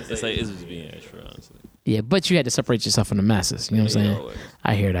 Yeah, it's like it's just being extra, honestly. Yeah, but you had to separate yourself from the masses. You know what I'm saying? Always.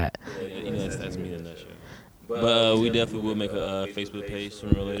 I hear that. You know, that's me in a nutshell. But we definitely will make a Facebook page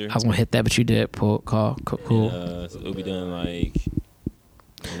sooner or later. I was gonna hit that, but you did. Cool. So it'll be done like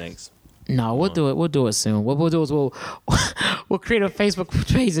next. No, we'll do it. We'll do it soon. What we'll do is we'll create a Facebook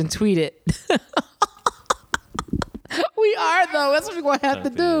page and tweet it. We are though. That's what we're gonna have to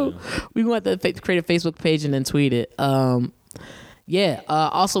do. We're gonna have to create a Facebook page and then tweet it. Yeah.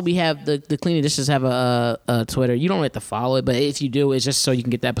 Also, we have the Cleaning Dishes have a Twitter. You don't have to follow it, but if you do, it's just so you can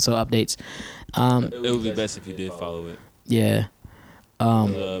get the episode updates. It would be best if you did follow it. Yeah.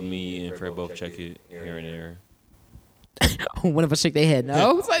 Me and Fred both check it here and there. One of us shake their head.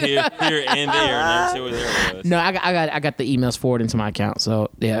 No, here and there. Never say what there was. No, I got the emails forwarded into my account, so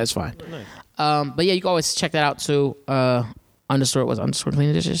yeah, it's fine. Nice. But yeah, you can always check that out too. Underscore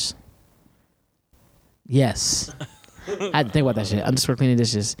Cleaning Dishes. Yes. I had to think about that shit. Underscore Cleaning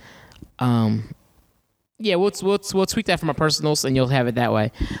Dishes. Yeah, we'll tweak that from our personals, and you'll have it that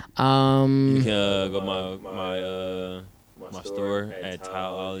way. You can go to my store at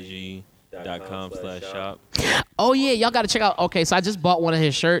tileology.com/shop. Oh yeah, y'all gotta check out. Okay, so I just bought one of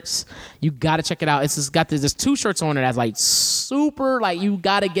his shirts. You gotta check it out. It's just got there's 2 shirts on it that's like super like you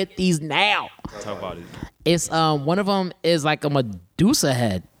gotta get these now. Talk about it. It's one of them is like a Medusa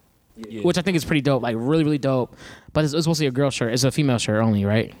head. Yeah. Which I think is pretty dope, like really, really dope. But it's mostly a girl shirt. It's a female shirt only,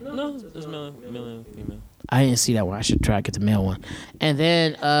 right? No, it's male and female. I didn't see that one. I should try to get the male one. And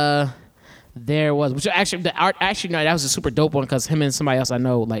then there was, which actually no, that was a super dope one because him and somebody else I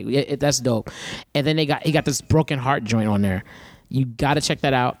know, like that's dope. And then he got this broken heart joint on there. You got to check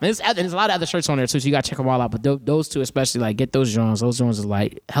that out. And there's a lot of other shirts on there too, so you got to check them all out. But those 2 especially, like, get those joints. Those joints are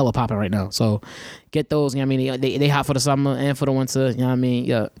like hella popping right now. So get those. You know what I mean? They hot for the summer and for the winter. You know what I mean?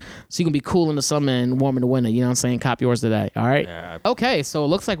 Yeah. So you can be cool in the summer and warm in the winter. You know what I'm saying? Cop yours today. All right? Yeah. Okay, so it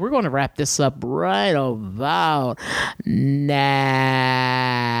looks like we're going to wrap this up right about now.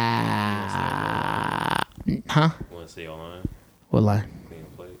 Huh? You want to say online? What line?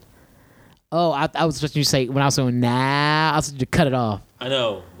 Oh, I was expecting you to say when I was saying I was to cut it off. I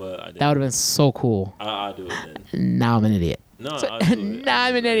know, but I didn't. That would have been so cool. I'll do it then. Now I'm an idiot. No, I'll do it. Now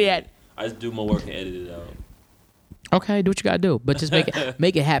I'm an idiot. I just do my work and edit it out. Okay, do what you gotta do, but just make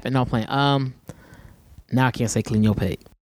it happen. No playing. Now I can't say clean your plate.